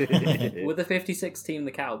 With the 56 team,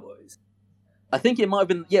 the Cowboys. I think it might have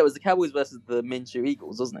been. Yeah, it was the Cowboys versus the Minshew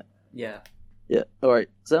Eagles, wasn't it? Yeah. Yeah. All right,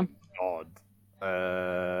 Sam. God.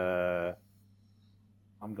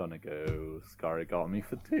 I'm gonna go Scarigami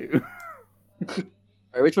for 2.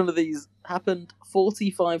 Right, which one of these happened?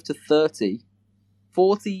 45-30,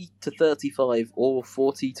 40-35, or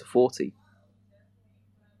 40-40?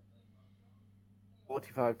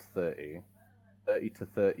 45-30,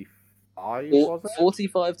 30-35. Or Was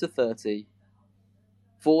it? 45-30,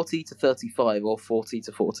 40-35, or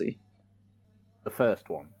 40-40? The first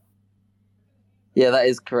one. Yeah, that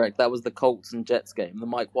is correct. That was the Colts and Jets game, the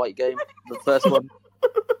Mike White game, the first one.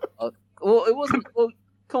 Well, it wasn't. Well,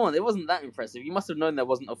 come on, it wasn't that impressive. You must have known there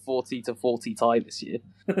wasn't a 40-40 tie this year.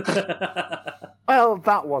 Well,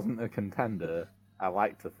 that wasn't a contender. I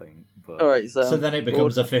like to think, but All right, so then it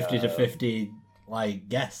becomes a 50-50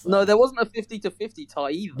 guess. No, there wasn't a 50-50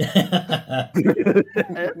 tie either.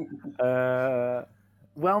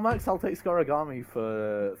 Well, Max, I'll take Scorigami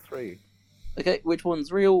for 3. Okay, which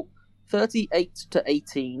one's real?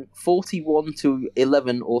 38-18,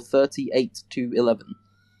 41-11, or 38-11?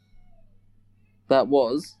 That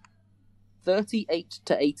was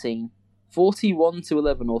 38-18,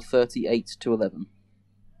 41-11, or 38-11.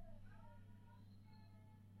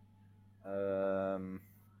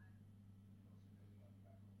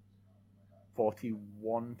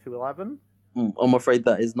 41-11. I'm afraid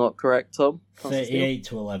that is not correct, Tom.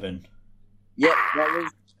 38-11. Yep, that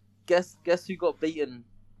was. Guess who got beaten?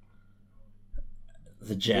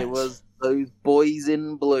 The Jets. It was those boys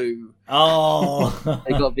in blue. Oh,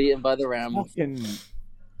 They got beaten by the Rams.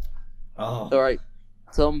 Oh. All right,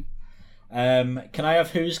 Tom. Can I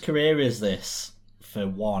have whose career is this for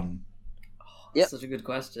 1? Yep. Such a good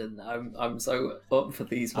question. I'm so up for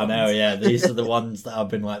these I ones. know, yeah. These are the ones that I've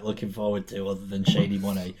been like looking forward to, other than Shady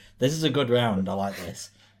Money. This is a good round. I like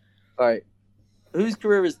this. All right. Whose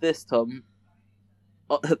career is this, Tom?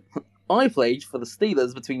 I played for the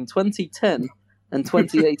Steelers between 2010 and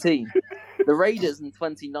 2018, the Raiders in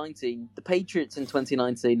 2019, the Patriots in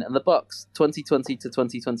 2019, and the Bucks 2020 to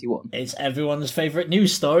 2021. It's everyone's favourite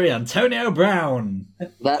news story, Antonio Brown.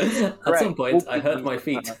 That's At some point, I hurt my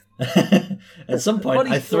feet. At some point,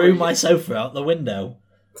 Funny I threw story. my sofa out the window.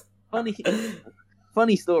 Funny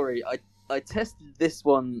story. I tested this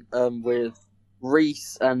one with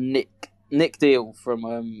Reese and Nick Deal from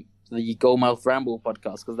the Goalmouth Ramble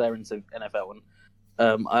podcast because they're into NFL.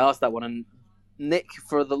 And I asked that one, and Nick,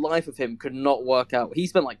 for the life of him, could not work out. He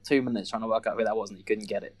spent like 2 minutes trying to work out who that was, and he couldn't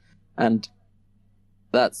get it. And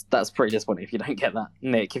that's pretty disappointing if you don't get that,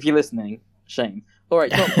 Nick. If you're listening, shame. All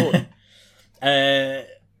right, top four.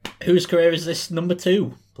 Whose career is this number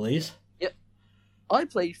 2, please? I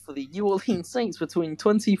played for the New Orleans Saints between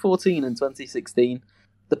 2014 and 2016,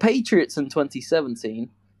 the Patriots in 2017,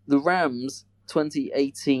 the Rams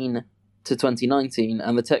 2018 to 2019,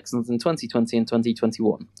 and the Texans in 2020 and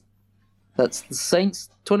 2021. That's the Saints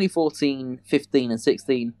 2014, 15 and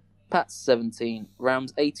 16, Pats 17,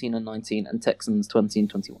 Rams 18 and 19, and Texans 20 and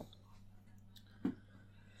 21.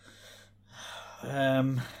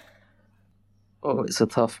 Oh, it's a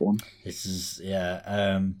tough one. This is,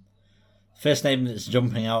 first name that's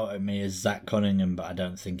jumping out at me is Zach Cunningham, but I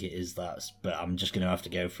don't think it is that. But I'm just going to have to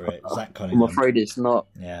go for it. Zach Cunningham. I'm afraid it's not.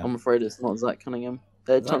 Yeah. I'm afraid it's not Zach Cunningham.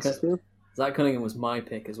 Chances still? Zach Cunningham was my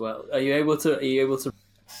pick as well. Are you able to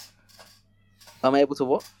I'm able to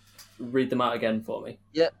what? read them out again for me?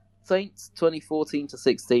 Yep. Saints 2014 to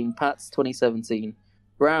 16, Pats 2017,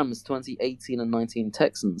 Rams 2018 and 19,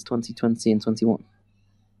 Texans 2020 and 21.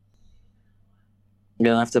 I'm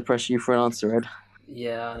going to have to pressure you for an answer, Ed.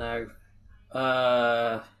 Yeah, I know.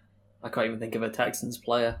 I can't even think of a Texans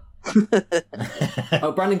player.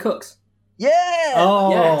 Oh, Brandon Cooks. Yeah!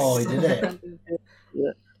 Oh, Yes! he did it.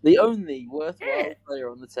 Yeah. The only worthwhile player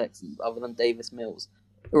on the Texans, other than Davis Mills.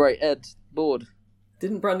 All right, Ed, board.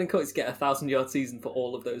 Didn't Brandon Cooks get a 1,000-yard season for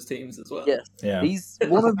all of those teams as well? Yes. Yeah. He's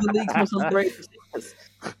one of the league's most underrated receivers.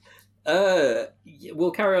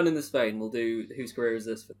 We'll carry on in this vein. We'll do whose career is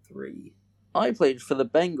this for 3. I played for the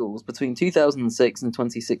Bengals between 2006 and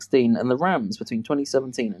 2016, and the Rams between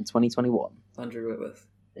 2017 and 2021. Andrew Whitworth.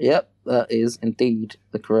 Yep, that is indeed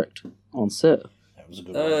the correct answer. That was a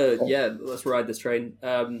good one. Yeah, let's ride this train.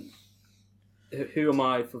 Who am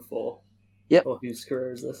I for 4? Yep. Or whose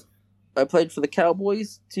career is this? I played for the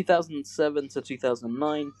Cowboys 2007 to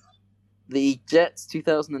 2009, the Jets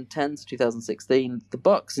 2010 to 2016, the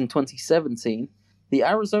Bucks in 2017, the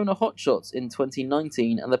Arizona Hotshots in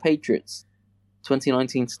 2019, and the Patriots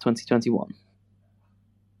 2019 to 2021.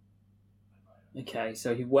 Okay,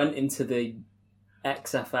 so he went into the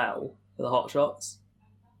XFL for the Hotshots.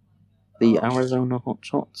 The Arizona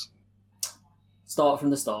Hotshots. Start from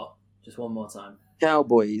the start. Just one more time.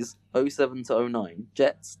 Cowboys 07 to 09,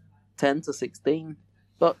 Jets 10 to 16,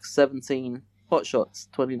 Bucks 17, Hotshots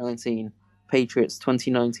 2019, Patriots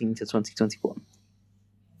 2019 to 2021.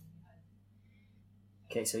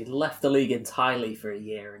 Okay, so he left the league entirely for a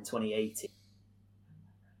year in 2018.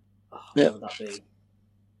 Oh, Yep. Why would that be?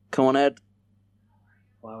 Come on, Ed.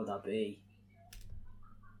 Why would that be?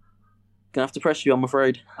 Gonna have to press you, I'm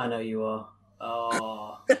afraid. I know you are.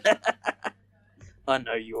 Oh. I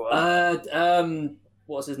know you are.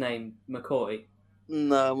 What's his name? McCoy.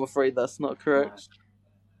 No, I'm afraid that's not correct.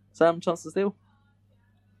 Sam, chance to steal?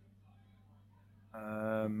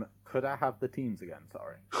 Could I have the teams again?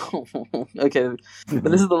 Sorry. Okay, but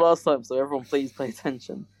this is the last time, so everyone please pay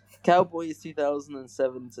attention. Cowboys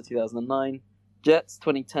 2007 to 2009, Jets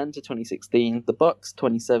 2010 to 2016, the Bucks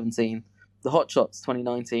 2017, the Hotshots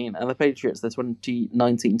 2019, and the Patriots the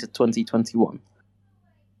 2019 to 2021.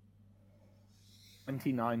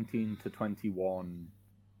 2019 to 21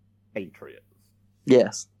 Patriots.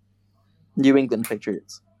 Yes. New England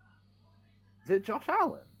Patriots. Is it Josh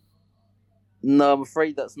Allen? No, I'm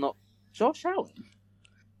afraid that's not Josh Allen.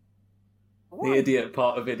 The idiot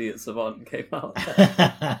part of Idiot Savant came out.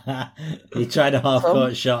 He tried a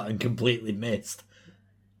half-court shot and completely missed.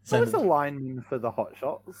 There was a lineman for the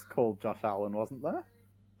Hotshots called Josh Allen, wasn't there?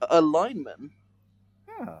 A lineman?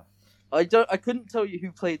 Yeah. I couldn't tell you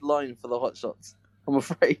who played line for the Hotshots. I'm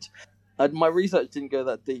afraid. My research didn't go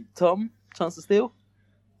that deep. Tom, chance to steal?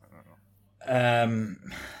 Fucking,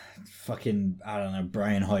 I don't know,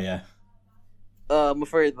 Brian Hoyer. I'm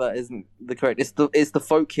afraid that isn't the correct. It's the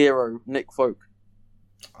folk hero, Nick Folk.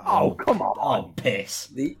 Oh, come on. Oh, piss.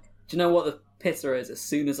 Do you know what the pitter is, as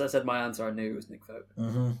soon as I said my answer, I knew it was Nick Folk.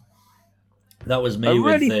 Mm-hmm. That was me I with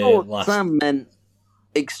really the thought last. Sam meant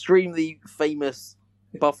extremely famous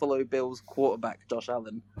Buffalo Bills quarterback Josh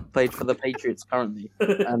Allen, played for the Patriots currently,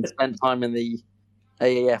 and spent time in the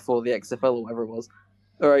AAF or the XFL or whatever it was.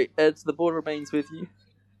 All right, Ed, the board remains with you.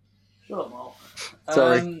 Shut up, Mark.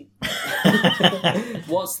 Sorry.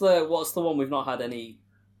 What's the one we've not had any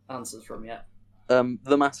answers from yet?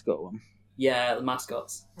 The mascot one. Yeah, the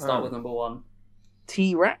mascots. Start with number 1.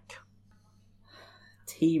 T-Rack.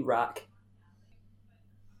 T-Rack.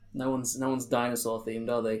 No one's dinosaur themed,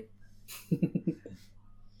 are they?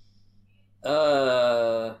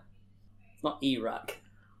 It's not E-Rack.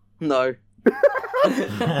 No.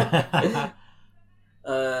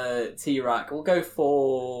 T-Rack. We'll go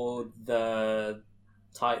for the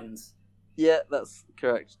Titans. Yeah, that's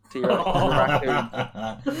correct. T-Rack.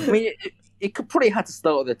 I mean, it could probably had to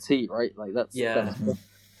start with a T, right? Like that's Yeah.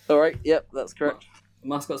 All right. Yep, that's correct.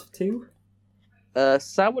 Mascots for 2?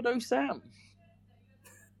 Sourdough Sam.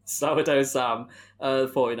 Sourdough Sam.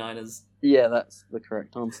 49ers. Yeah, that's the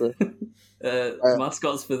correct answer.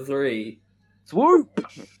 Mascots for 3. Swoop.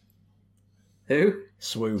 Who?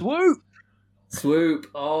 Swoop. Swoop. Swoop.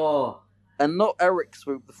 Oh, And not Eric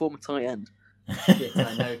Swoop, the former tight end shit,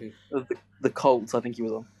 I know who. of the Colts. I think he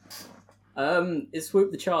was on. Is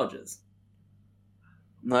Swoop the Chargers?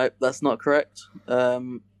 No, that's not correct.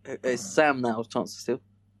 It's Sam now. Chance to steal.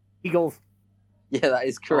 Eagles. Yeah, that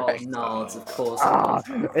is correct. Oh, Nards, of course. Ah.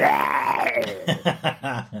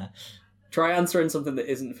 Try answering something that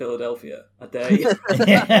isn't Philadelphia. I dare you. Is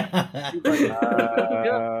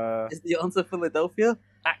the answer Philadelphia?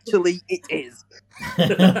 Actually, it is.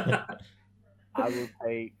 I will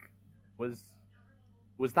take.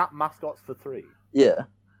 Was that mascots for 3? Yeah.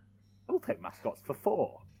 I will take mascots for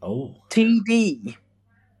 4. Oh. TD.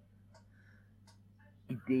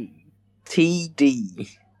 D.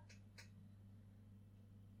 TD.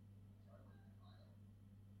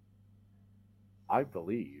 I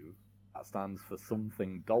believe that stands for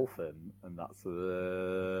something dolphin, and that's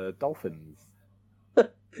dolphins.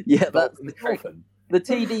 Yeah, that's Dolphin, the correct. dolphin. The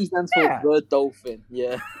TD stands for Yeah. the dolphin.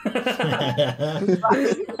 Yeah.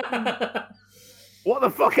 What the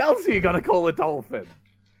fuck else are you gonna call a dolphin?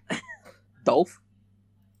 Dolph.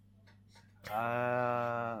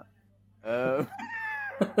 I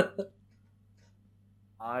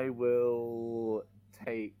will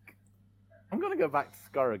take. I'm gonna go back to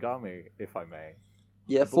Scorigami, if I may.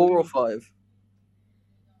 Yeah, 4 or 5.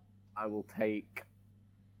 I will take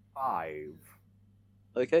 5.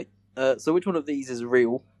 Okay. So which one of these is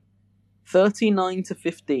real? 39 to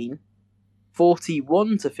 15,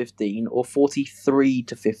 41 to 15, or 43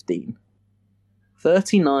 to 15?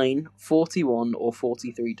 39, 41, or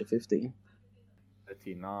 43 to 15?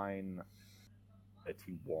 39,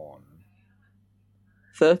 31.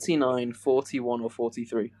 39, 41, or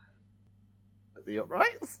 43? The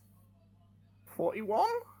uprights? 41?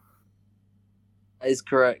 That is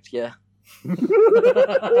correct, yeah.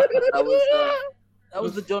 That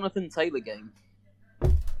was the Jonathan Taylor game.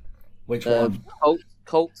 Which one?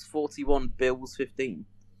 Colts 41, Bills 15.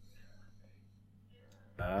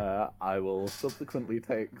 I will subsequently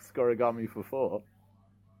take Scorigami for 4.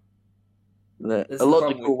 This is A the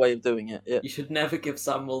logical problem. way of doing it, yeah. You should never give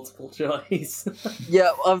Sam multiple choice.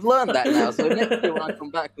 Yeah, I've learned that now, so next year when I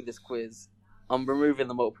come back with this quiz, I'm removing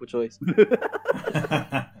the multiple choice.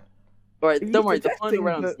 Alright, Are you don't worry, the suggesting final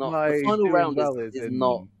round is that not. my The final doing round well is in-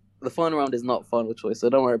 not. The final round is not final choice, so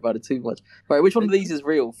don't worry about it too much. Right, which one of these is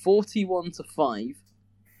real? 41 to 5,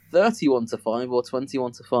 31 to 5, or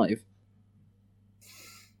 21 to 5?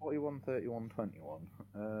 41, 31,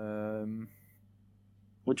 21.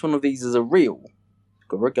 Which one of these is a real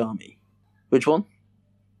Scorigami? Which one?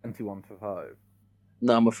 21 to 5.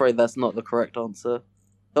 No, I'm afraid that's not the correct answer.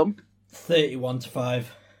 Tom? 31 to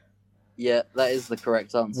 5. Yeah, that is the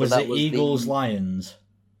correct answer. Was that it Eagles the... Lions?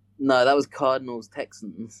 No, that was Cardinals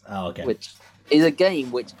Texans. Oh, okay. Which is a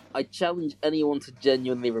game which I challenge anyone to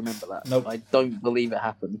genuinely remember that. Nope. I don't believe it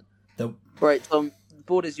happened. Nope. Right, Tom, the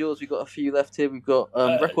board is yours. We've got a few left here. We've got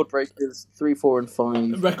record breakers 3, 4, and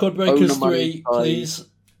 5. Record breakers Owner money 3, five. please.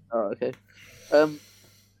 Oh, okay.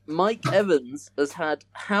 Mike Evans has had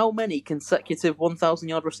how many consecutive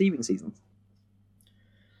 1,000-yard receiving seasons?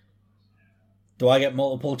 Do I get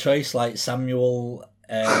multiple choice like Samuel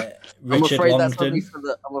I'm Richard afraid that's only Longdon? for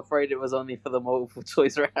the. I'm afraid it was only for the multiple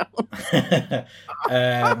choice round.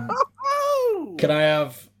 Can I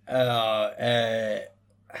have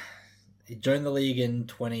he joined the league in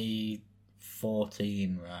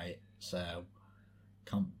 2014, right? So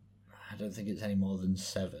I don't think it's any more than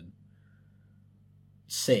 7.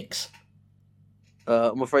 6.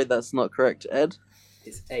 I'm afraid that's not correct, Ed.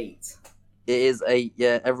 It's 8. It is 8,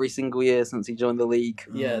 yeah, every single year since he joined the league.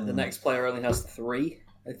 Yeah, the next player only has 3,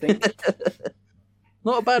 I think.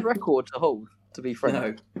 Not a bad record to hold, to be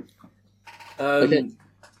frank. No. Okay.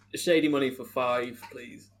 Shady money for 5,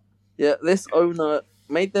 please. Yeah, this owner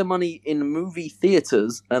made their money in movie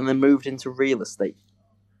theatres and then moved into real estate.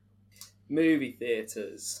 Movie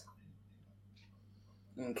theatres.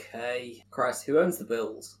 Okay. Christ, who owns the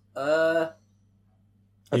Bills? I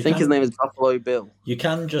think his name is Buffalo Bill. You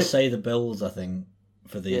can just say the Bills, I think,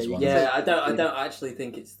 for these ones. Yeah, I don't actually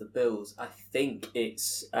think it's the Bills. I think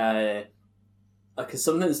it's because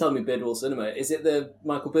something's telling me Bidwell Cinema. Is it the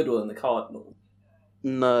Michael Bidwell and the Cardinal?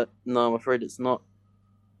 No, I'm afraid it's not.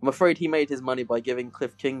 I'm afraid he made his money by giving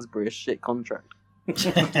Cliff Kingsbury a shit contract.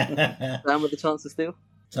 Sam with a chance to steal?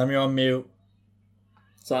 Sam, you're on mute.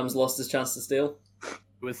 Sam's lost his chance to steal.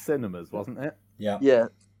 It was cinemas, wasn't it? Yeah. Yeah.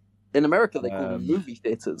 In America, they call them movie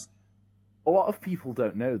theatres. A lot of people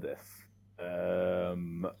don't know this.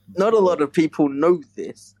 Not a lot of people know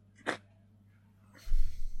this.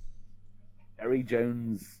 Jerry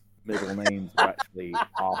Jones' middle names are actually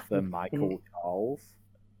Arthur Michael Charles.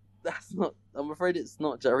 That's not... I'm afraid it's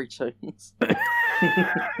not Jerry Jones.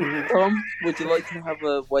 Tom, would you like to have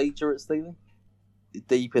a wager at stealing?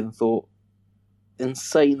 Deep in thought.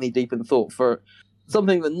 Insanely deep in thought for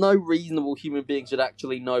something that no reasonable human being should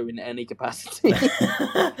actually know in any capacity.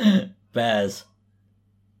 Bears.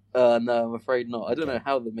 No, I'm afraid not. I don't know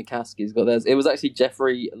how the McCaskies got theirs. It was actually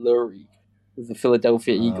Jeffrey Lurie with the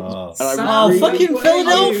Philadelphia Eagles. Oh, And I fucking I'm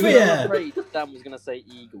Philadelphia! afraid Dan was going to say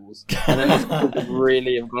Eagles. And then this would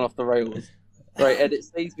really have gone off the rails. Right, Ed, it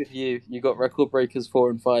stays with you. You got Record Breakers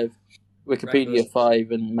 4 and 5, Wikipedia Records.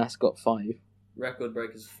 5, and Mascot 5. Record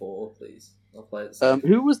Breakers 4, please. I'll play it.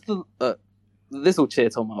 Who was the... this will cheer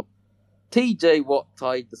Tom up. TJ Watt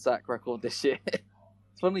tied the sack record this year.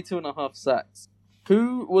 22.5 sacks.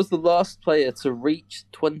 Who was the last player to reach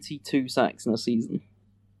 22 sacks in a season?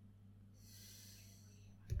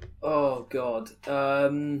 Oh, God.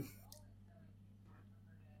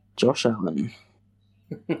 Josh Allen.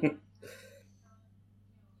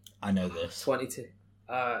 I know this. 22.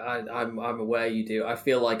 I'm aware you do. I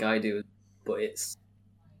feel like I do, but it's...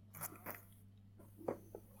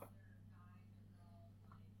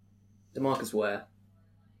 DeMarcus Ware.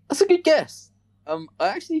 That's a good guess. I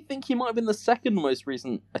actually think he might have been the second most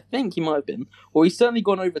recent. I think he might have been. Or he's certainly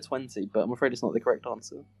gone over 20, but I'm afraid it's not the correct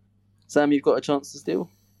answer. Sam, you've got a chance to steal?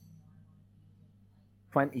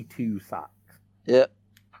 22 sacks. Yeah.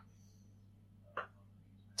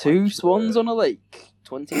 2 swans on a lake.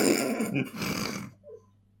 22.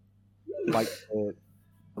 Like the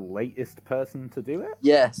latest person to do it?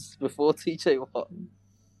 Yes, before TJ Watt.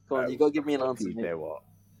 Come on, you got to give me an answer. TJ Watt.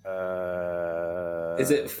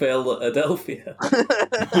 Is it Philadelphia?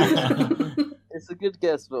 It's a good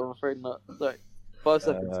guess, but I'm afraid not. Sorry. 5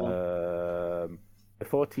 seconds. Tom.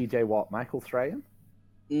 Before TJ Watt, Michael Strahan?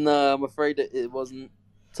 No, I'm afraid it wasn't.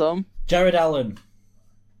 Tom? Jared Allen.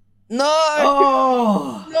 No!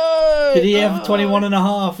 Oh! No! Did he have 21 and a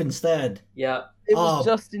half instead? Yeah. It was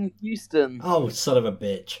Justin Houston. Oh, son of a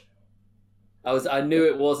bitch. I knew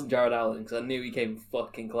it wasn't Jared Allen because I knew he came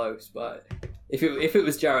fucking close, but if it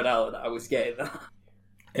was Jared Allen, I was getting that.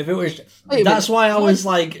 If it was, Wait a that's minute. why I was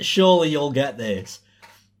like, surely you'll get this.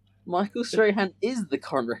 Michael Strahan is the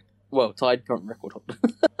current tied current record holder.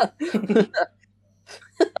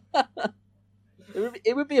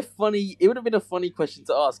 It would have been a funny question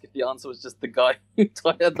to ask if the answer was just the guy who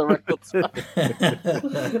tied the record time.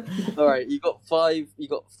 All right, you got 3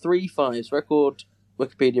 5s. Record,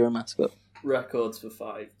 Wikipedia, and Mascot. Records for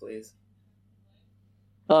 5, please.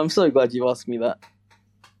 I'm so glad you asked me that.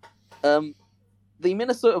 The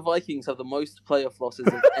Minnesota Vikings have the most playoff losses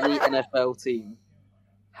of any NFL team.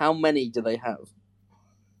 How many do they have?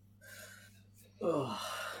 Oh,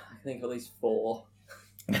 I think at least 4.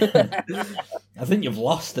 I think you've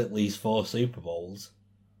lost at least 4 Super Bowls.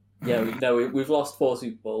 Yeah, we've lost 4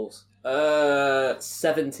 Super Bowls.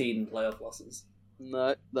 17 playoff losses.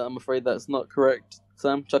 No, I'm afraid that's not correct.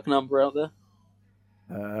 Sam, chuck a number out there.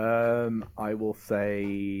 I will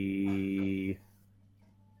say...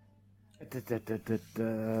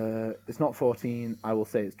 It's not 14. I will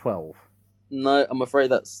say it's 12. No, I'm afraid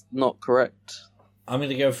that's not correct. I'm going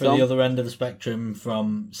to go for Tom? the other end of the spectrum.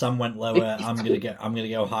 From Sam went lower. I'm going to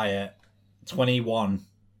go higher. 21.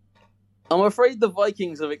 I'm afraid the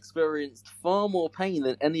Vikings have experienced far more pain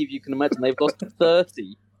than any of you can imagine. They've lost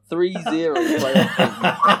 30. 3-0 playoff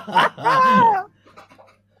games.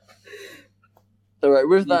 All right,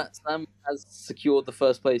 with that, Sam has secured the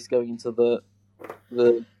first place going into the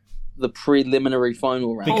the preliminary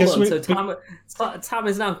final round. Because Hold on, we- so Tam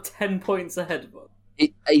is now 10 points ahead of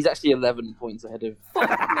us. He's actually 11 points ahead of Fuck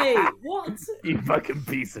me! What? You fucking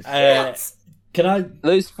piece of shit. What? Can I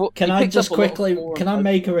those four. Can he I picked just up a lot of quickly? four Can and I five.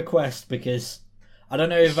 make a request? Because I don't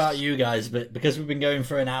know about you guys, but because we've been going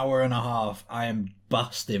for an hour and a half, I am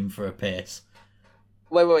busting for a piss.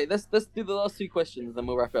 Wait. Let's do the last two questions, then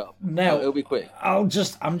we'll wrap it up. No, It'll be quick. I'm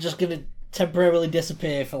just gonna temporarily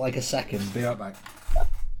disappear for like a second. Be right back.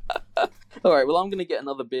 All right. Well, I'm gonna get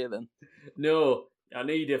another beer then. No, I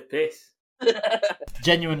need a piss.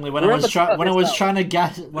 Genuinely, when Remember I was to trying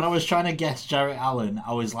to guess Jarrett Allen,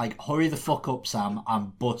 I was like, "Hurry the fuck up, Sam!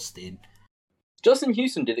 I'm busting." Justin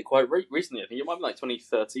Houston did it quite recently. I think it might be like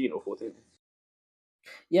 2013 or 14.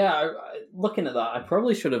 Yeah, looking at that, I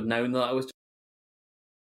probably should have known that I was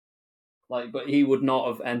like, but he would not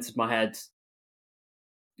have entered my head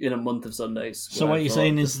in a month of Sundays. So where what I you're thought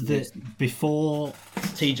saying is Justin that Houston. before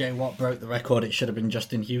TJ Watt broke the record, it should have been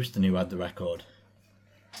Justin Houston who had the record.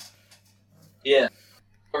 Yeah.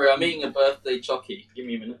 Sorry, I'm eating a birthday chockey. Give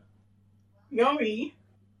me a minute. Yummy.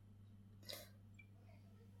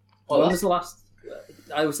 When was the last?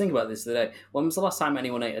 I was thinking about this today. When was the last time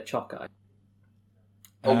anyone ate a choc eye?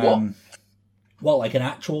 A what? What, like an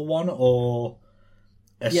actual one or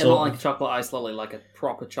a Yeah, sort not like of- a chocolate ice lolly, like a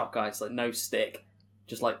proper choc ice, like no stick,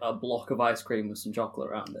 just like a block of ice cream with some chocolate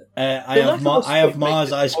around it. I The have lack of I have stick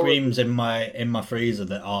Mars makes it ice creams in my freezer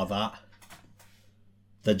that are that.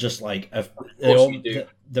 They're just like you do.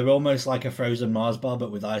 they're almost like a frozen Mars bar,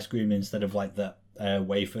 but with ice cream instead of like the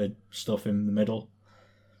wafer stuff in the middle.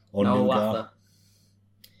 Or No nougat. wafer.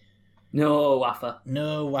 No wafer.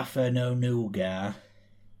 No wafer, no nougat. I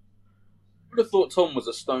would have thought Tom was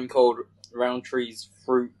a stone cold Roundtree's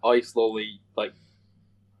fruit ice lolly, like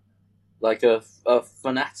a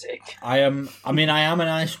fanatic. I am an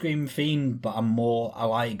ice cream fiend, but I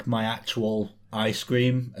like my actual ice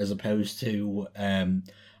cream as opposed to I'm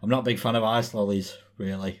not a big fan of ice lollies,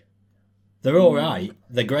 really. They're alright.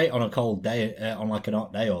 They're great on a cold day, on like an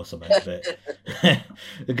hot day or something, but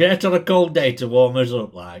they're great on a cold day to warm us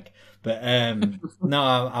up like. But no,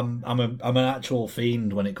 I'm an actual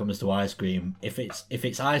fiend when it comes to ice cream. If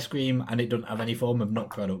it's ice cream and it doesn't have any form of nut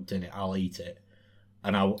product in it, I'll eat it.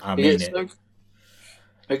 And I mean it.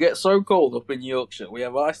 It gets so cold up in Yorkshire. We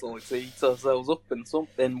have ice lollies to eat ourselves up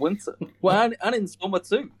in winter. Well, and in summer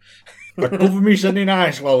too. I cover myself in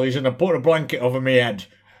ice lollies and I put a blanket over my head,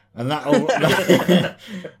 and that'll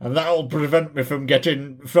prevent me from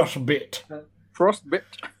getting frostbite. Frostbite.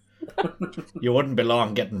 You wouldn't be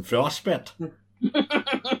long getting frostbite.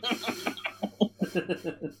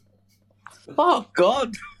 Oh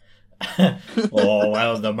God. Oh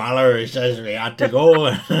well, the Mallory says we had to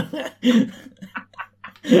go.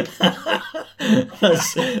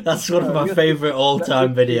 That's one of my favourite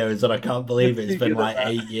all-time videos, and I can't believe it's been like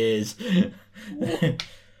 8 years.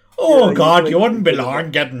 Oh God, you wouldn't be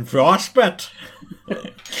long getting frostbite.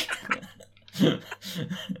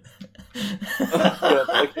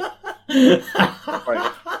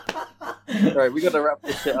 Right, we gotta wrap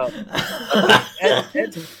this shit up. Ed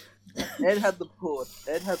had the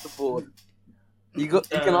board. You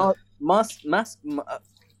can ask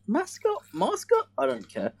mascot. I don't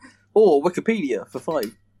care. Or Wikipedia for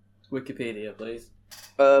 5. Wikipedia, please.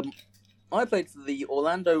 I played for the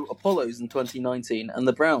Orlando Apollos in 2019 and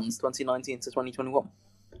the Browns 2019 to 2021.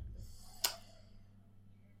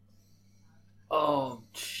 Oh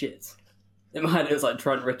shit! In my head it was like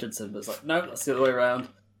Trent Richardson, but it's like no, that's the other way around.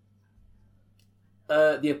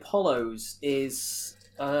 The Apollos is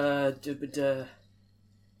Oh,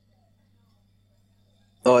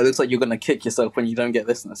 it looks like you're gonna kick yourself when you don't get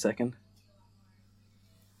this in a second.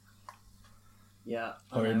 yeah.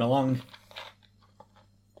 Hurry him along.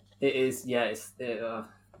 It is. Yeah.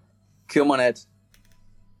 Come on, Ed.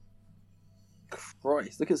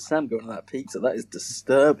 Christ, look at Sam going on that pizza. That is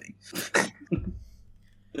disturbing.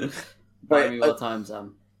 Buy me more time,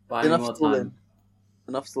 Sam. Buy me Enough more stalling. time.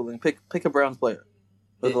 Enough stalling. Pick a Browns player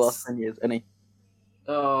over the last 10 years. Any?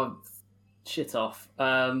 Oh, shit off.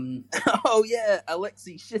 Oh yeah,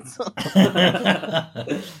 Alexei Shitton.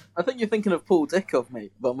 I think you're thinking of Paul Dickov,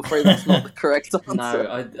 mate, but I'm afraid that's not the correct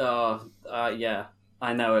answer. No, yeah,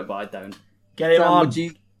 I know it, but I don't. Get him Sam, on, would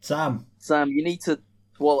you, Sam. Sam, you need to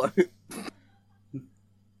swallow.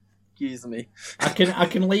 Excuse me. I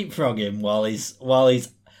can leapfrog him while he's.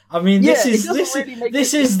 I mean, Yeah, this it is doesn't really make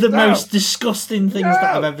this it is the stand out. most disgusting things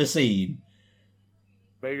that I've ever seen.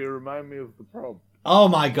 Make it remind me of the prom. Oh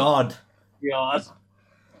my God. God.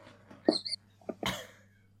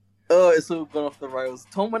 Oh, it's all gone off the rails.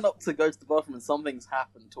 Tom went up to go to the bathroom and something's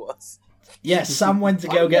happened to us. Yeah, Sam went to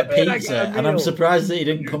go get I get pizza, a and I'm meal. surprised that he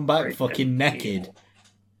didn't come back fucking naked.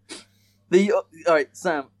 All right,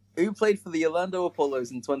 Sam. Who played for the Orlando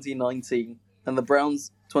Apollos in 2019 and the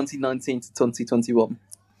Browns 2019 to 2021?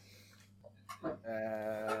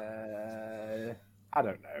 I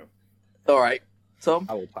don't know. All right, Tom.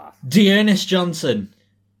 I will pass. Dearness Johnson.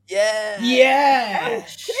 Yeah. Yeah.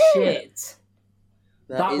 Shit.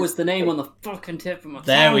 That is- was the name on the fucking tip of my tongue.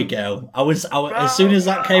 There we go. I was as soon as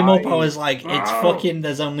that came up, I was like, it's fucking.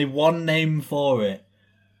 There's only one name for it.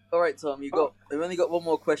 All right, Tom. We've only got one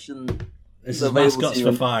more question. This It's is available mascots to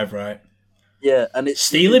for you. 5, right? Yeah, and it's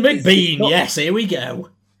Steely it's McBean. not- Yes, here we go.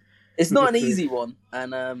 It's not an easy one,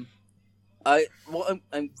 and what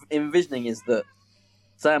I'm envisioning is that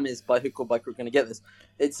Sam is by hook or by crook going to get this.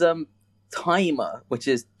 It's Timer, which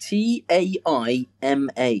is TAIMA.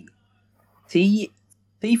 T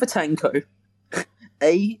for Tango,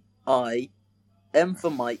 AI, M for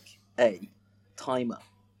Mike, A. Timer.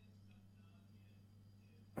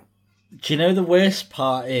 Do you know the worst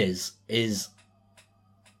part is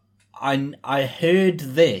I heard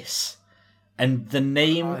this, and the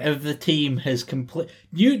name of the team has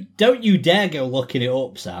You dare go looking it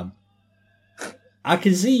up, Sam. I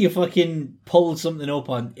can see you fucking pulled something up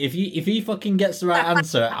on. If he fucking gets the right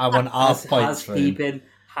answer, I want half points for him.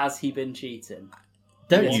 Has he been cheating?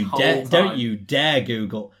 Don't you dare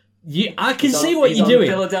Google. I can see what He's you're on doing.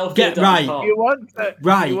 Philadelphia.com. Get right. You want to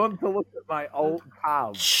Right. You want to look at my old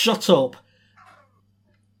pals? Shut up.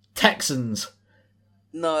 Texans.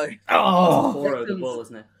 No. Oh. Toro the Bull,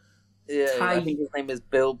 isn't it? Yeah, I think his name is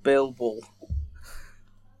Bill Bull.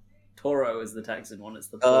 Toro is the Texan one. It's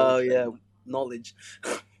the Bull. Oh yeah, knowledge.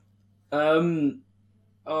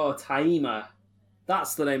 Taima.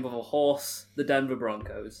 That's the name of a horse. The Denver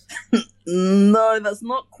Broncos. No, that's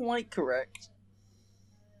not quite correct.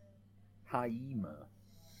 Haima.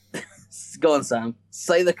 Go on, Sam.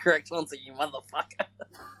 Say the correct answer, you motherfucker.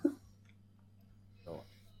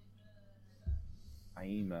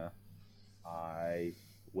 Haima. I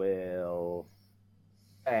will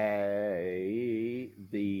say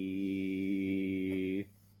the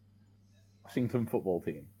Washington football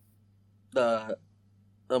team. I'm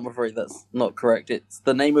afraid that's not correct. It's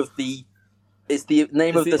the name of the. It's the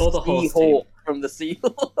name of the other horse Seahawk from the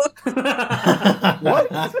Seahawks.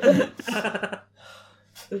 What?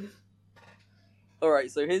 All right,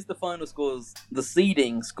 so here's the final scores. The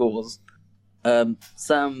seeding scores.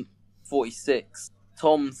 Sam 46,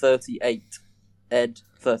 Tom 38, Ed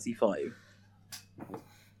 35.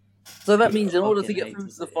 So that means in order to get through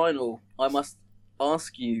to the final, I must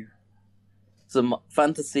ask you some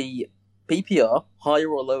fantasy PPR, higher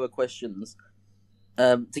or lower questions.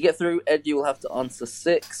 To get through, Ed, you will have to answer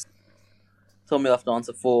 6. Tom, you'll have to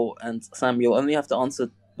answer 4, and Sam, you'll only have to answer,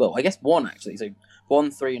 well, I guess 1 actually. So 1,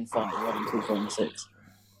 3, and 5, rather than 2, 4, and 6.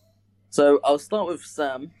 So I'll start with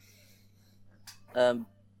Sam. The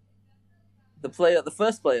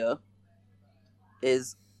first player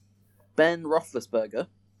is Ben Roethlisberger.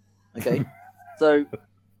 Okay, so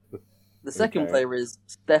the second Okay. player is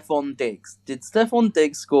Stephon Diggs. Did Stephon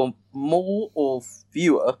Diggs score more or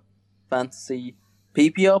fewer fantasy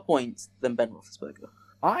PPR points than Ben Roethlisberger?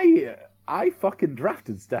 I fucking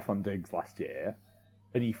drafted Stephon Diggs last year,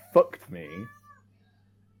 and he fucked me.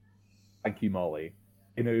 Thank you, Molly.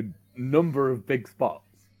 In a number of big spots.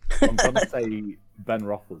 I'm gonna say Ben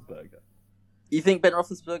Roethlisberger. You think Ben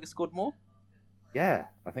Roethlisberger scored more? Yeah,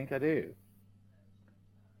 I think I do.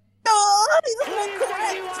 Oh, that's not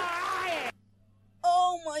correct!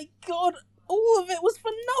 Oh my god! All of it was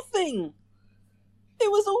for nothing! It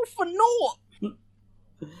was all for naught!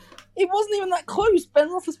 It wasn't even that close. Ben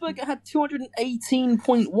Roethlisberger had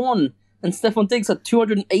 218.1 and Stephon Diggs had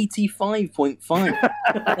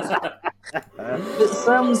 285.5. But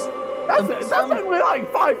That's only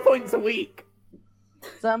like 5 points a week.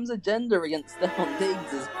 Sam's agenda against Stephon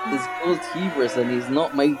Diggs is caused hubris and he's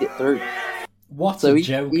not made it through. What So a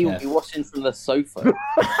he'll joker. be watching from the sofa.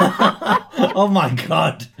 Oh my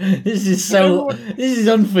god. This is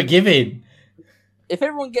unforgiving. If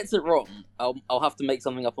everyone gets it wrong, I'll have to make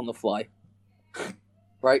something up on the fly.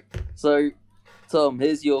 Right? So, Tom,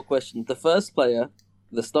 here's your question. The first player,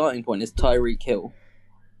 the starting point, is Tyreek Hill.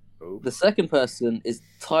 Oh. The second person is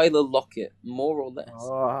Tyler Lockett, more or less.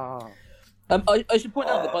 Oh. I should point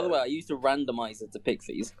out that, by the way, I used a randomizer to pick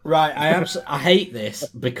these. Right, I hate this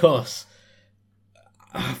because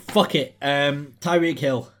fuck it. Tyreek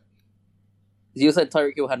Hill. You said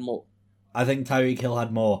Tyreek Hill had more. I think Tyreek Hill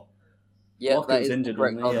had more. Yeah, Lockett that was is the injured,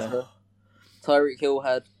 correct wasn't he? answer. Tyreek Hill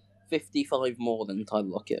had 55 more than Tyler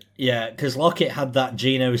Lockett. Yeah, because Lockett had that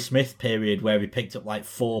Geno Smith period where he picked up like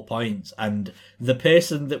 4 points, and the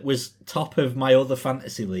person that was top of my other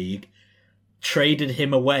fantasy league traded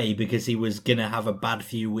him away because he was going to have a bad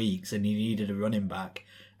few weeks and he needed a running back.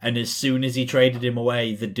 And as soon as he traded him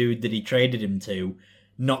away, the dude that he traded him to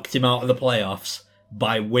knocked him out of the playoffs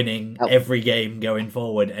by winning every game going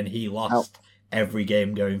forward, and he lost every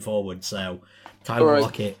game going forward. So Tyler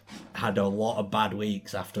Lockett had a lot of bad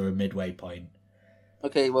weeks after a midway point.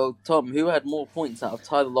 Okay, well, Tom, who had more points out of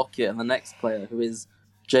Tyler Lockett and the next player, who is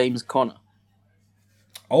James Conner?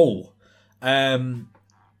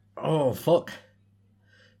 Fuck.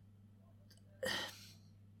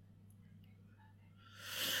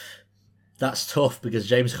 That's tough because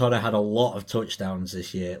James Conner had a lot of touchdowns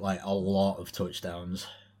this year, like a lot of touchdowns.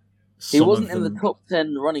 He wasn't in the top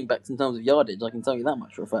 10 running backs in terms of yardage, I can tell you that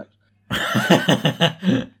much for a fact.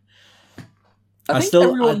 I think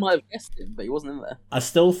everyone might have guessed him, but he wasn't in there. I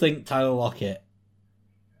still think Tyler Lockett.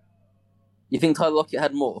 You think Tyler Lockett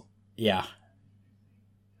had more? Yeah.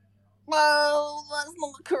 Well, that's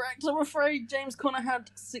not correct, I'm afraid. James Conner had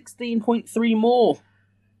 16.3 more.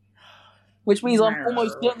 Which means I'm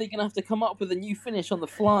almost certainly going to have to come up with a new finish on the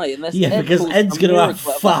fly. Unless because Ed's going to have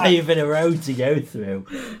 5 in a row to go through.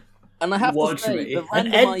 And I have to say,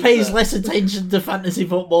 and Ed pays less attention to fantasy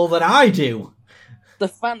football than I do.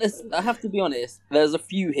 I have to be honest, there's a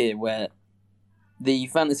few here where the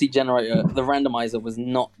fantasy generator, the randomizer, was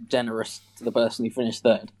not generous to the person who finished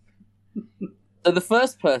third. So the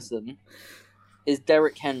first person is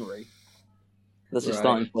Derrick Henry. That's your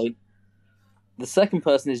starting point. The second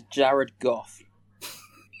person is Jared Goff.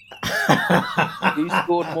 Who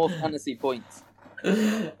scored more fantasy points?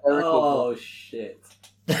 Shit.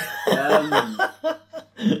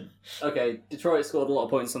 Okay, Detroit scored a lot of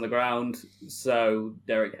points on the ground, so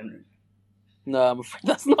Derrick Henry. No, I'm afraid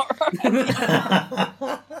that's not right.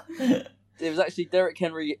 It was actually Derrick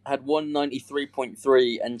Henry had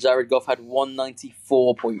 193.3 and Jared Goff had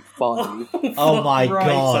 194.5. Oh my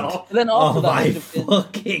god. And then after that, my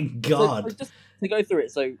fucking god. So just to go through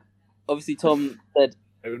it, so obviously Tom said...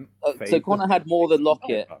 so Connor had more than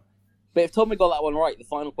Lockett. But if Tom had got that one right, the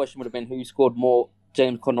final question would have been who scored more,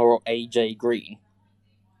 James Conner or AJ Green?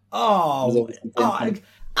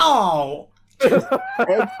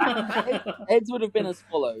 Ed's would have been as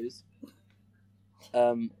follows.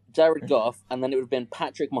 Jared Goff, and then it would have been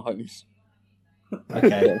Patrick Mahomes.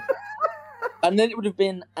 Okay. And then it would have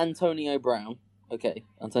been Antonio Brown. Okay,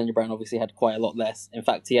 Antonio Brown obviously had quite a lot less. In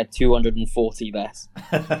fact, he had 240 less.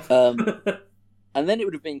 And then it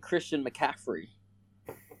would have been Christian McCaffrey,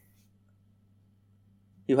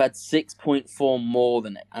 who had 6.4 more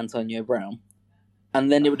than Antonio Brown.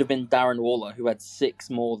 And then it would have been Darren Waller, who had 6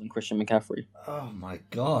 more than Christian McCaffrey. Oh my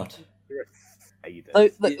god. So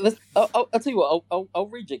I'll tell you what. I'll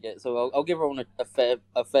rejig it. So I'll give everyone a fair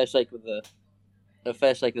shake with the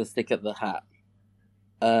stick at the hat.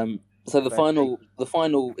 So the final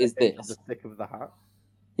is this. The stick of the hat.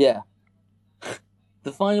 Yeah.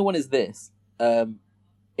 The final one is this.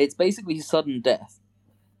 It's basically sudden death.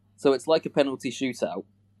 So it's like a penalty shootout,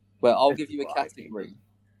 where I'll give you a category.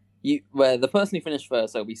 Where the person who finished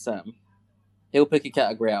first, that'll be Sam. He'll pick a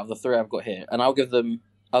category out of the 3 I've got here, and I'll give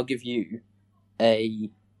you a.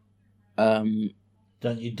 Don't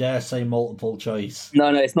you dare say multiple choice.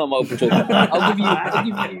 No, it's not multiple choice.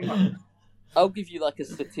 I'll give you like a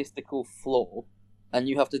statistical flaw, and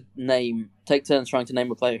you have to take turns trying to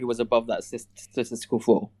name a player who was above that statistical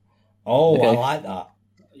flaw. Oh, okay. I like that.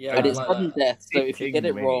 Yeah, and it's sudden death, so if you get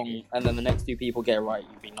it wrong, and then the next 2 people get it right,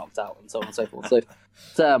 you'll be knocked out, and so on and so forth. So,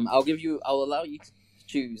 Sam, I'll allow you to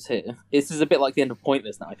choose here. This is a bit like the end of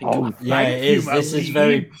Pointless now, I think. It is.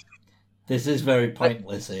 This is very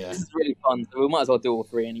pointless here. This is really fun, so we might as well do all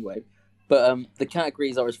 3 anyway. But the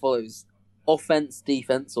categories are as follows: offense,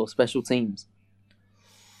 defense, or special teams.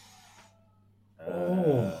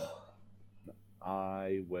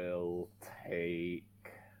 I will take...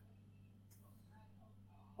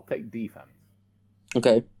 I'll take defense.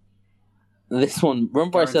 Okay. This one.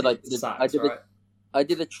 Remember, I said I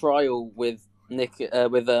did a trial with Nick,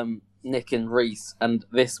 Nick and Reese, and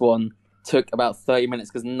this one took about 30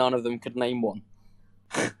 minutes because none of them could name one.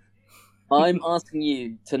 I'm asking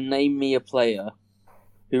you to name me a player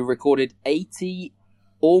who recorded 80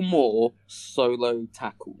 or more solo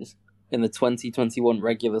tackles in the 2021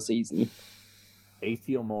 regular season.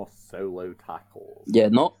 80 or more solo tackles. Yeah,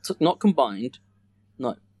 not combined.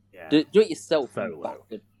 No. Yeah. Do it yourself. Solo.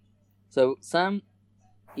 So, Sam,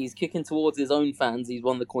 he's kicking towards his own fans. He's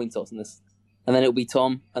won the coin toss in this. And then it'll be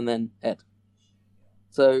Tom, and then Ed.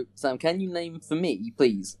 So, Sam, can you name for me,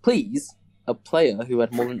 please, a player who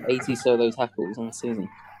had more than 80 solo tackles on the season.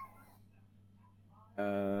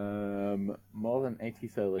 More than 80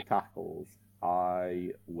 solo tackles.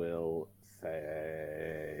 I will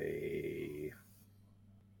say.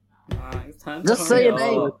 Just say a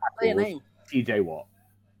name. Say a name. TJ Watt.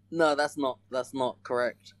 No, that's not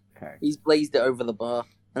correct. Okay. He's blazed it over the bar,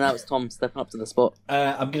 and now it's Tom stepping up to the spot.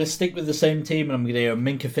 I'm going to stick with the same team, and I'm going to go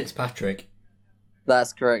Minka Fitzpatrick.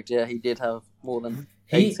 That's correct. Yeah, he did have more than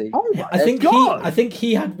 80. I think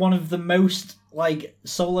he had one of the most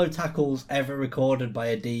solo tackles ever recorded by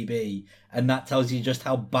a DB, and that tells you just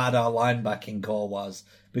how bad our linebacking core was,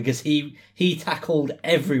 because he tackled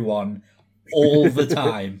everyone all the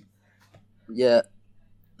time. Yeah,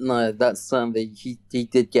 no, that's certainly he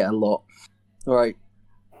did get a lot. All right,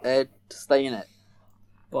 Ed, stay in it.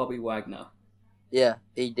 Bobby Wagner. Yeah,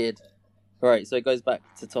 he did. All right, so it goes back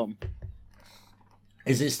to Tom.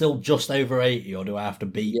 Is it still just over 80, or do I have to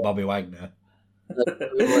beat Bobby Wagner?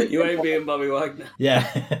 You ain't being Bobby Wagner.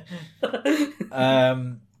 Yeah.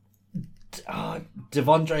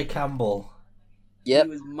 Devondre Campbell. Yep.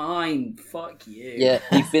 He was mine. Fuck you. Yeah,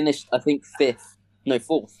 he finished, I think,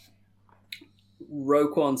 4th.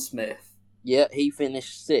 Roquan Smith. Yeah, he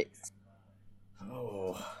finished 6th.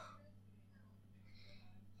 Oh.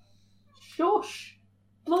 Shush!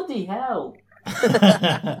 Bloody hell!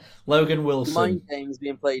 Logan Wilson. Mind games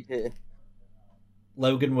being played here.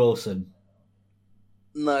 Logan Wilson.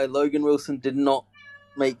 No, Logan Wilson did not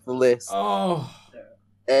make the list. Oh.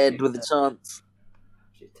 Ed with a chance.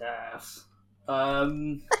 Shit ass. I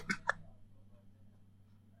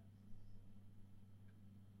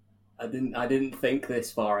didn't think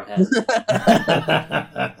this far ahead.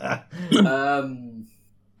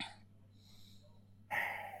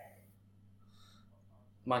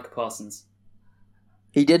 Micah Parsons.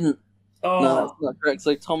 He didn't. Oh, No, that's not correct.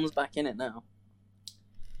 So Tom's back in it now.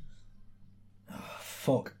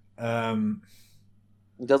 Fuck.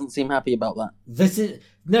 He doesn't seem happy about that. This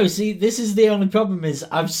is the only problem is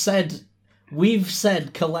we've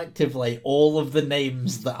said collectively all of the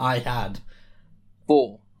names that I had.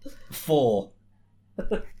 4.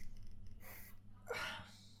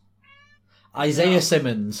 Isaiah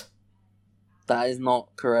Simmons. That is not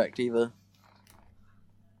correct either.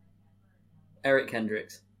 Eric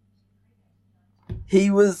Kendricks.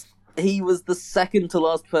 He was the second to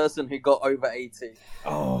last person who got over 80.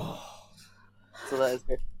 Oh. So that is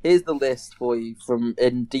good. Here's the list for you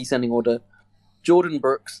in descending order. Jordan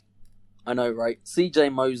Brooks, I know, right?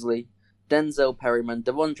 CJ Mosley, Denzel Perryman,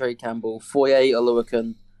 Devondre Campbell, Foye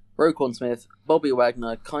Oluokun, Roquan Smith, Bobby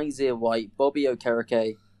Wagner, Kaiser White, Bobby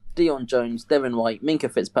Okereke, Dion Jones, Devin White, Minka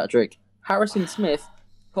Fitzpatrick, Harrison Smith,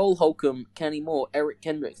 Cole Holcomb, Kenny Moore, Eric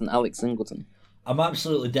Kendricks, and Alex Singleton. I'm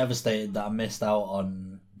absolutely devastated that I missed out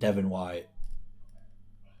on Devin White.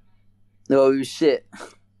 Oh, shit.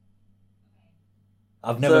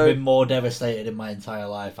 I've never been more devastated in my entire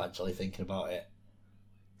life, actually, thinking about it.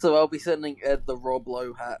 So I'll be sending Ed the Rob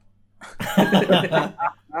Lowe hat.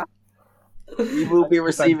 You will be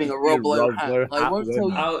receiving a Rob Lowe hat. I won't tell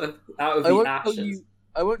you. Out of the ashes.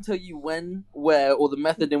 I won't tell you when, where, or the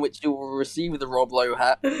method in which you will receive the Rob Lowe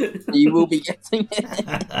hat. You will be getting it.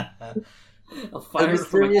 A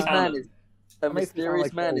mysterious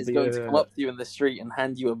man is going to come up to you in the street and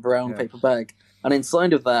hand you a brown paper bag, and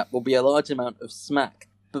inside of that will be a large amount of smack.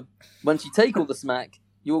 But once you take all the smack,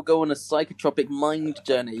 you will go on a psychotropic mind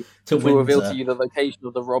journey which will reveal to you the location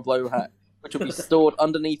of the Rob Lowe hat, which will be stored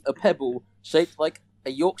underneath a pebble shaped like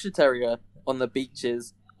a Yorkshire Terrier on the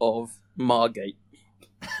beaches of Margate.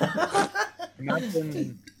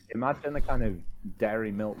 Imagine a kind of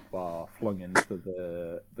dairy milk bar flung into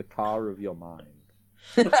the car of your mind.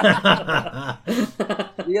 The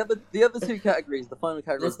other two categories, the final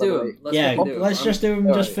categories. Let's do them. Let's just do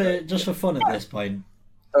them just for fun at this point.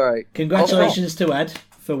 All right. Congratulations to Ed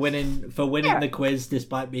for winning the quiz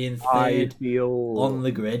despite being third on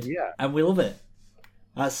the grid. Yeah. And we love it.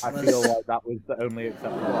 I feel like that was the only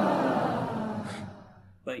acceptable.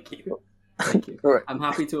 Thank you. Thank you. All right. I'm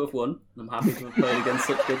happy to have won. I'm happy to have played against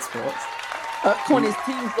such good sports. Come on, his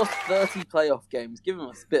team's lost 30 playoff games. Give him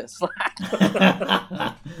a bit of slack.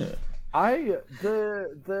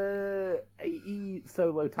 The 80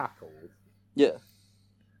 solo tackles. Yeah.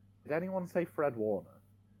 Did anyone say Fred Warner?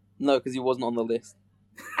 No, because he wasn't on the list.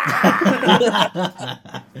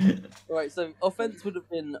 Right, so offense would have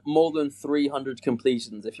been more than 300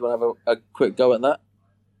 completions. If you want to have a quick go at that.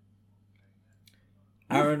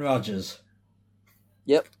 Aaron Rodgers.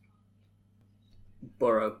 Yep.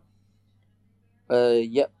 Burrow.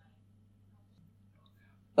 Yep.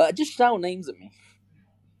 Just shout names at me.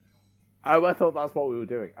 I thought that's what we were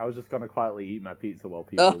doing. I was just going to quietly eat my pizza while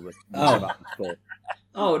people were about the store.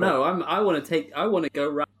 Oh no, I want to go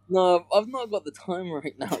round. No, I've not got the time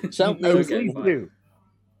right now. Shout No, names. Okay, please fine. do.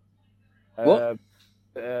 What?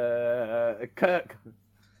 Kirk.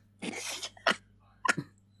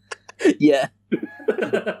 Yeah,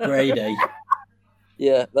 Brady.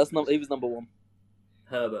 yeah. He was number 1.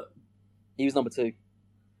 Herbert. He was number 2.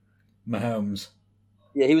 Mahomes.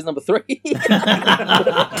 Yeah, he was number 3.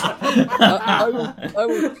 I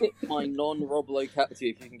will pick my non-Rob Lowe captain if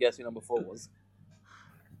you can guess who number 4 was.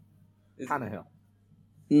 Tannehill.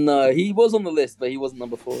 No, he was on the list, but he wasn't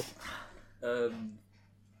number 4.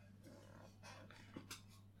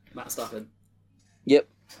 Matt Stafford. Yep.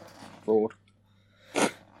 Fraud.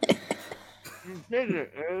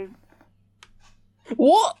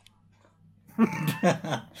 What?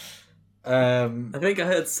 I think I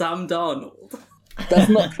heard Sam Darnold. That's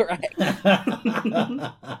not correct.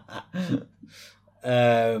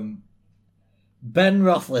 Ben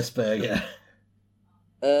Roethlisberger.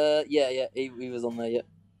 Yeah, he was on there, yeah.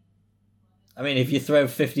 I mean, if you throw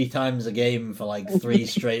 50 times a game for like 3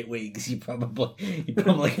 straight weeks, you're probably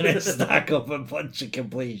going to stack up a bunch of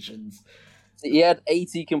completions. So he had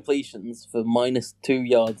 80 completions for minus 2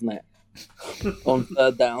 yards net on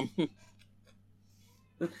 3rd down.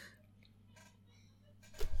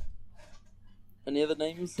 Any other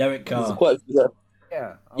names? Derek There's Carr. quite a few there.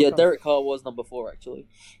 Yeah. Yeah, Derek Carr was number 4, actually.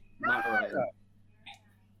 Matt Ryan.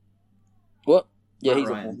 What? Yeah, Matt he's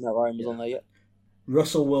on Ryan. there. Matt Ryan was on there, yeah.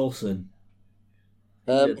 Russell Wilson.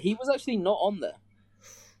 He was actually not on there.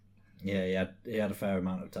 Yeah, he had a fair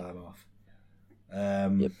amount of time off.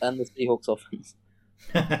 Yep, and the Seahawks offense.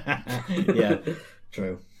 Yeah,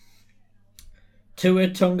 true. Tua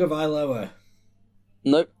Tagovailoa.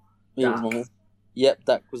 Nope. He Dak. wasn't on there. Yep,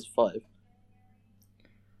 Dak was 5.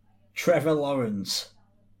 Trevor Lawrence.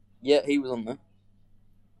 Yeah, he was on there.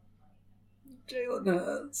 Jalen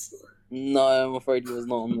Hurts. No, I'm afraid he was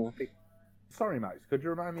not on there. Sorry, Max. Could you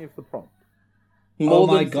remind me of the prompt? More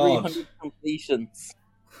my than God. 300 completions.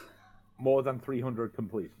 More than 300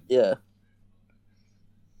 completions. Yeah.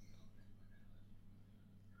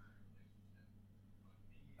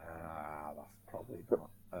 That's probably not.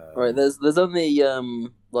 Right, there's only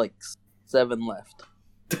like 7 left.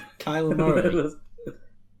 Kyler Murray.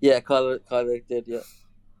 Yeah, Kyler did, yeah.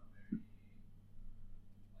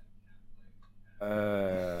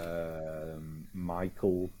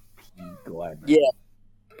 Michael P. Glenn. Yeah.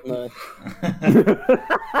 No.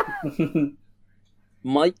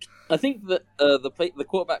 Mike, I think that the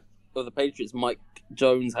quarterback of the Patriots, Mike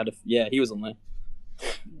Jones, he was on there.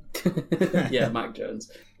 Yeah, Mac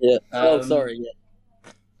Jones. Yeah. Sorry. Yeah.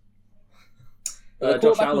 Josh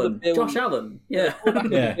quarterback of the Allen. Bills- Josh Allen. Yeah.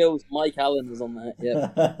 Yeah. Bills, Mike Allen was on there.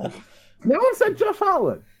 Yeah. No one said Josh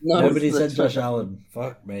Allen. No, Nobody that's said Josh right. Allen.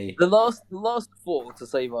 Fuck me. The last 4 to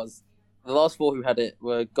save us. The last 4 who had it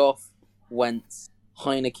were Goff, Wentz,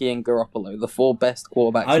 Heineke, and Garoppolo. The 4 best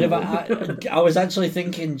quarterbacks. I was actually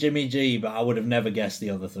thinking Jimmy G, but I would have never guessed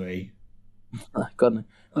the other 3. God, no.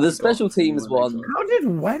 The special teams one. How did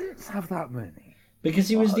Wentz have that many? Because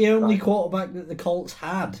he was the only quarterback that the Colts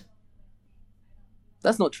had.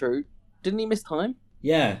 That's not true. Didn't he miss time?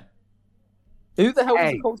 Yeah, Who the hell was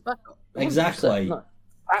Hey. the Colts backup? It wasn't exactly. No.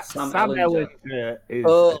 Sam Sam Ellinger. Ellinger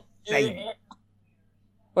is insane.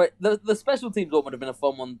 Right, the special teams one would have been a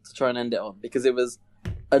fun one to try and end it on because it was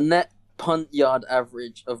a net punt yard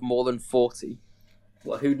average of more than 40.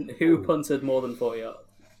 What? Who punted more than 40 yards?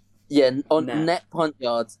 Yeah, on Net. net punt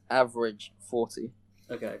yards average 40.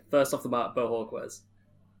 Okay. First off the bat, Bo Hawkins.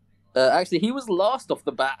 Actually, he was last off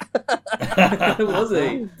the bat. Was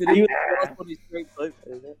he? Did He he? was the last one who straight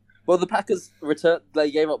over. Well, the Packers returned.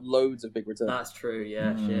 They gave up loads of big returns. That's true.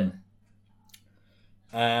 Yeah. Mm.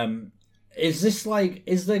 Shit.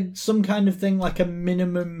 Is there some kind of thing like a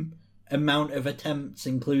minimum amount of attempts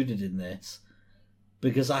included in this?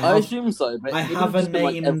 Because I assume so. But I it would have a just been,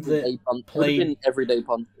 name everyday that punt. It would played- have been everyday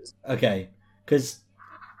punters. Okay, because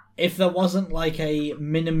if there wasn't like a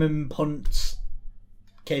minimum punt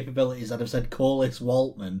capabilities, I'd have said Corliss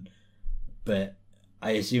Waltman, but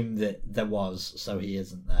I assume that there was, so he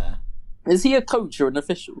isn't there. Is he a coach or an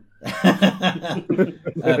official?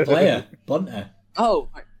 Player, punter. Oh,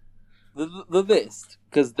 right. The list,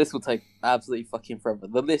 because this will take absolutely fucking forever.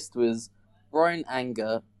 The list was Brian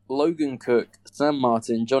Anger, Logan Cook, Sam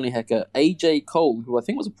Martin, Johnny Hecker, AJ Cole, who I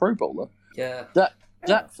think was a Pro Bowler, Yeah.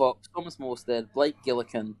 Jack Fox, Thomas Morstead, Blake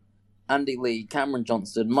Gillican, Andy Lee, Cameron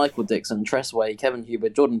Johnston, Michael Dixon, Tress Way, Kevin Huber,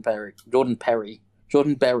 Jordan Berry,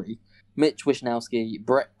 Mitch Wisnowski,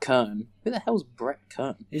 Brett Kern. Who the hell's Brett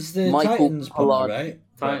Kern? Is the Michael Titans punter, Pollard. right?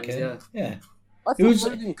 Titans, Okay. Yeah. I He thought was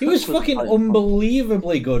Logan he Cook was fucking like-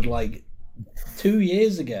 unbelievably good like 2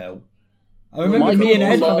 years ago. I remember Michael me and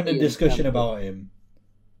Ed Lombardi having a and discussion Campbell. about him.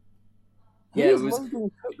 Yeah, Who it is was-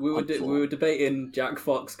 Logan Cook We were like for? we were debating Jack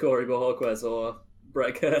Fox, Corey Bojorquez, or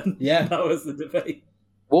Brett Kern. Yeah. That was the debate.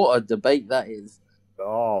 What a debate that is.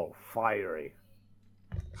 Oh, fiery.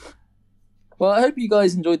 Well, I hope you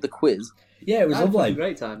guys enjoyed the quiz. Yeah, it was I had a lovely.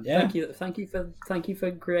 great time. Yeah. Thank you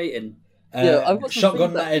for creating. Yeah, I've got some Shotgun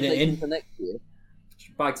feedback that to take editing. into next year.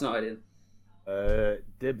 Bag's not editing.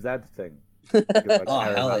 Dibs editing. Because I Oh,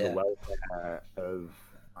 care hell about yeah. the welfare of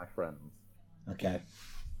my friends. Okay.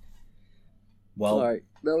 Well, All right,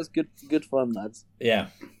 that was good fun, lads. yeah,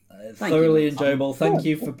 Thank thoroughly you. enjoyable. Thank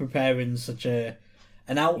you for preparing such an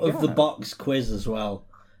out of the box quiz as well.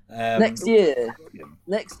 Next year,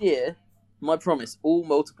 my promise, all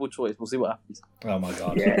multiple choice. We'll see what happens. Oh my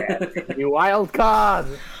god! Yeah, you wild card.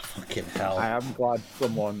 Fucking hell! I am glad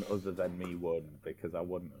someone other than me won because I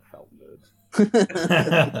wouldn't have felt good.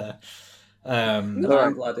 I'm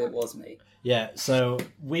Alright. glad it was me. Yeah, so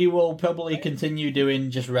we will probably continue doing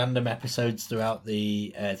just random episodes throughout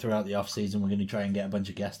the off season. We're going to try and get a bunch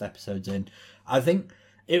of guest episodes in. I think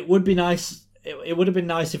it would be nice. It would have been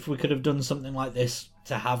nice if we could have done something like this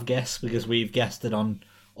to have guests because we've guested on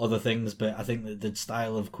other things. But I think that the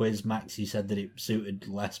style of quiz, Max, you said that it suited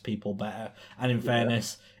less people better. And in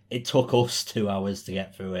fairness, it took us 2 hours to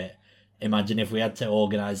get through it. Imagine if we had to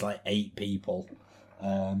organise like 8 people.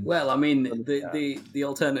 Well, I mean, the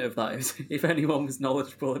alternative that is, if anyone was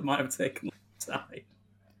knowledgeable, it might have taken time.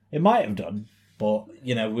 It might have done, but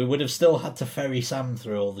you know, we would have still had to ferry Sam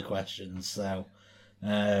through all the questions. So,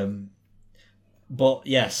 but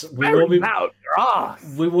yes, we will be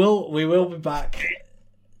we will be back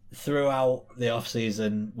throughout the off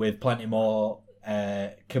season with plenty more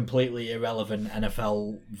completely irrelevant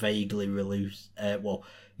NFL vaguely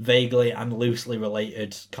and loosely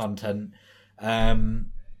related content.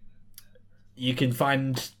 You can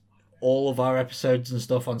find all of our episodes and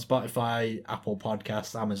stuff on Spotify, Apple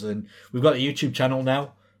Podcasts, Amazon. We've got a YouTube channel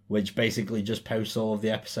now, which basically just posts all of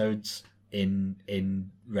the episodes in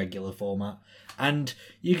regular format. And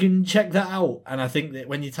you can check that out. And I think that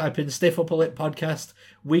when you type in Stiff Upper Lip Podcast,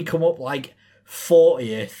 we come up like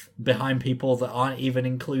 40th behind people that aren't even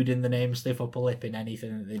including the name Stiff Upper Lip in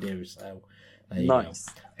anything that they do. So there you Nice.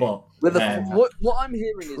 go. With But what I'm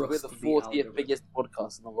hearing is we're the Trust the 40th algorithm. biggest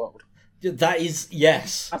podcast in the world. that is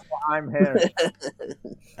yes. That's what I'm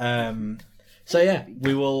hearing. So yeah,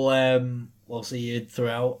 we will we'll see you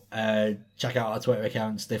throughout. Check out our Twitter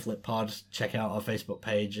account, StiffLipPod. Check out our Facebook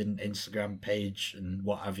page and Instagram page and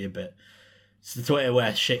what have you. But it's the Twitter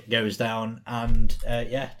where shit goes down. And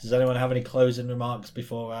yeah, does anyone have any closing remarks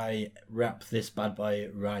before I wrap this bad boy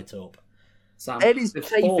right up? Sam, Ed is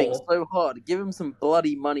before- chafing so hard. Give him some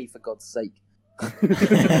bloody money for God's sake.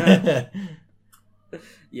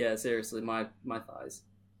 Yeah, seriously, my thighs.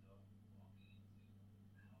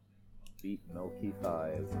 Deep milky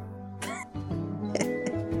thighs.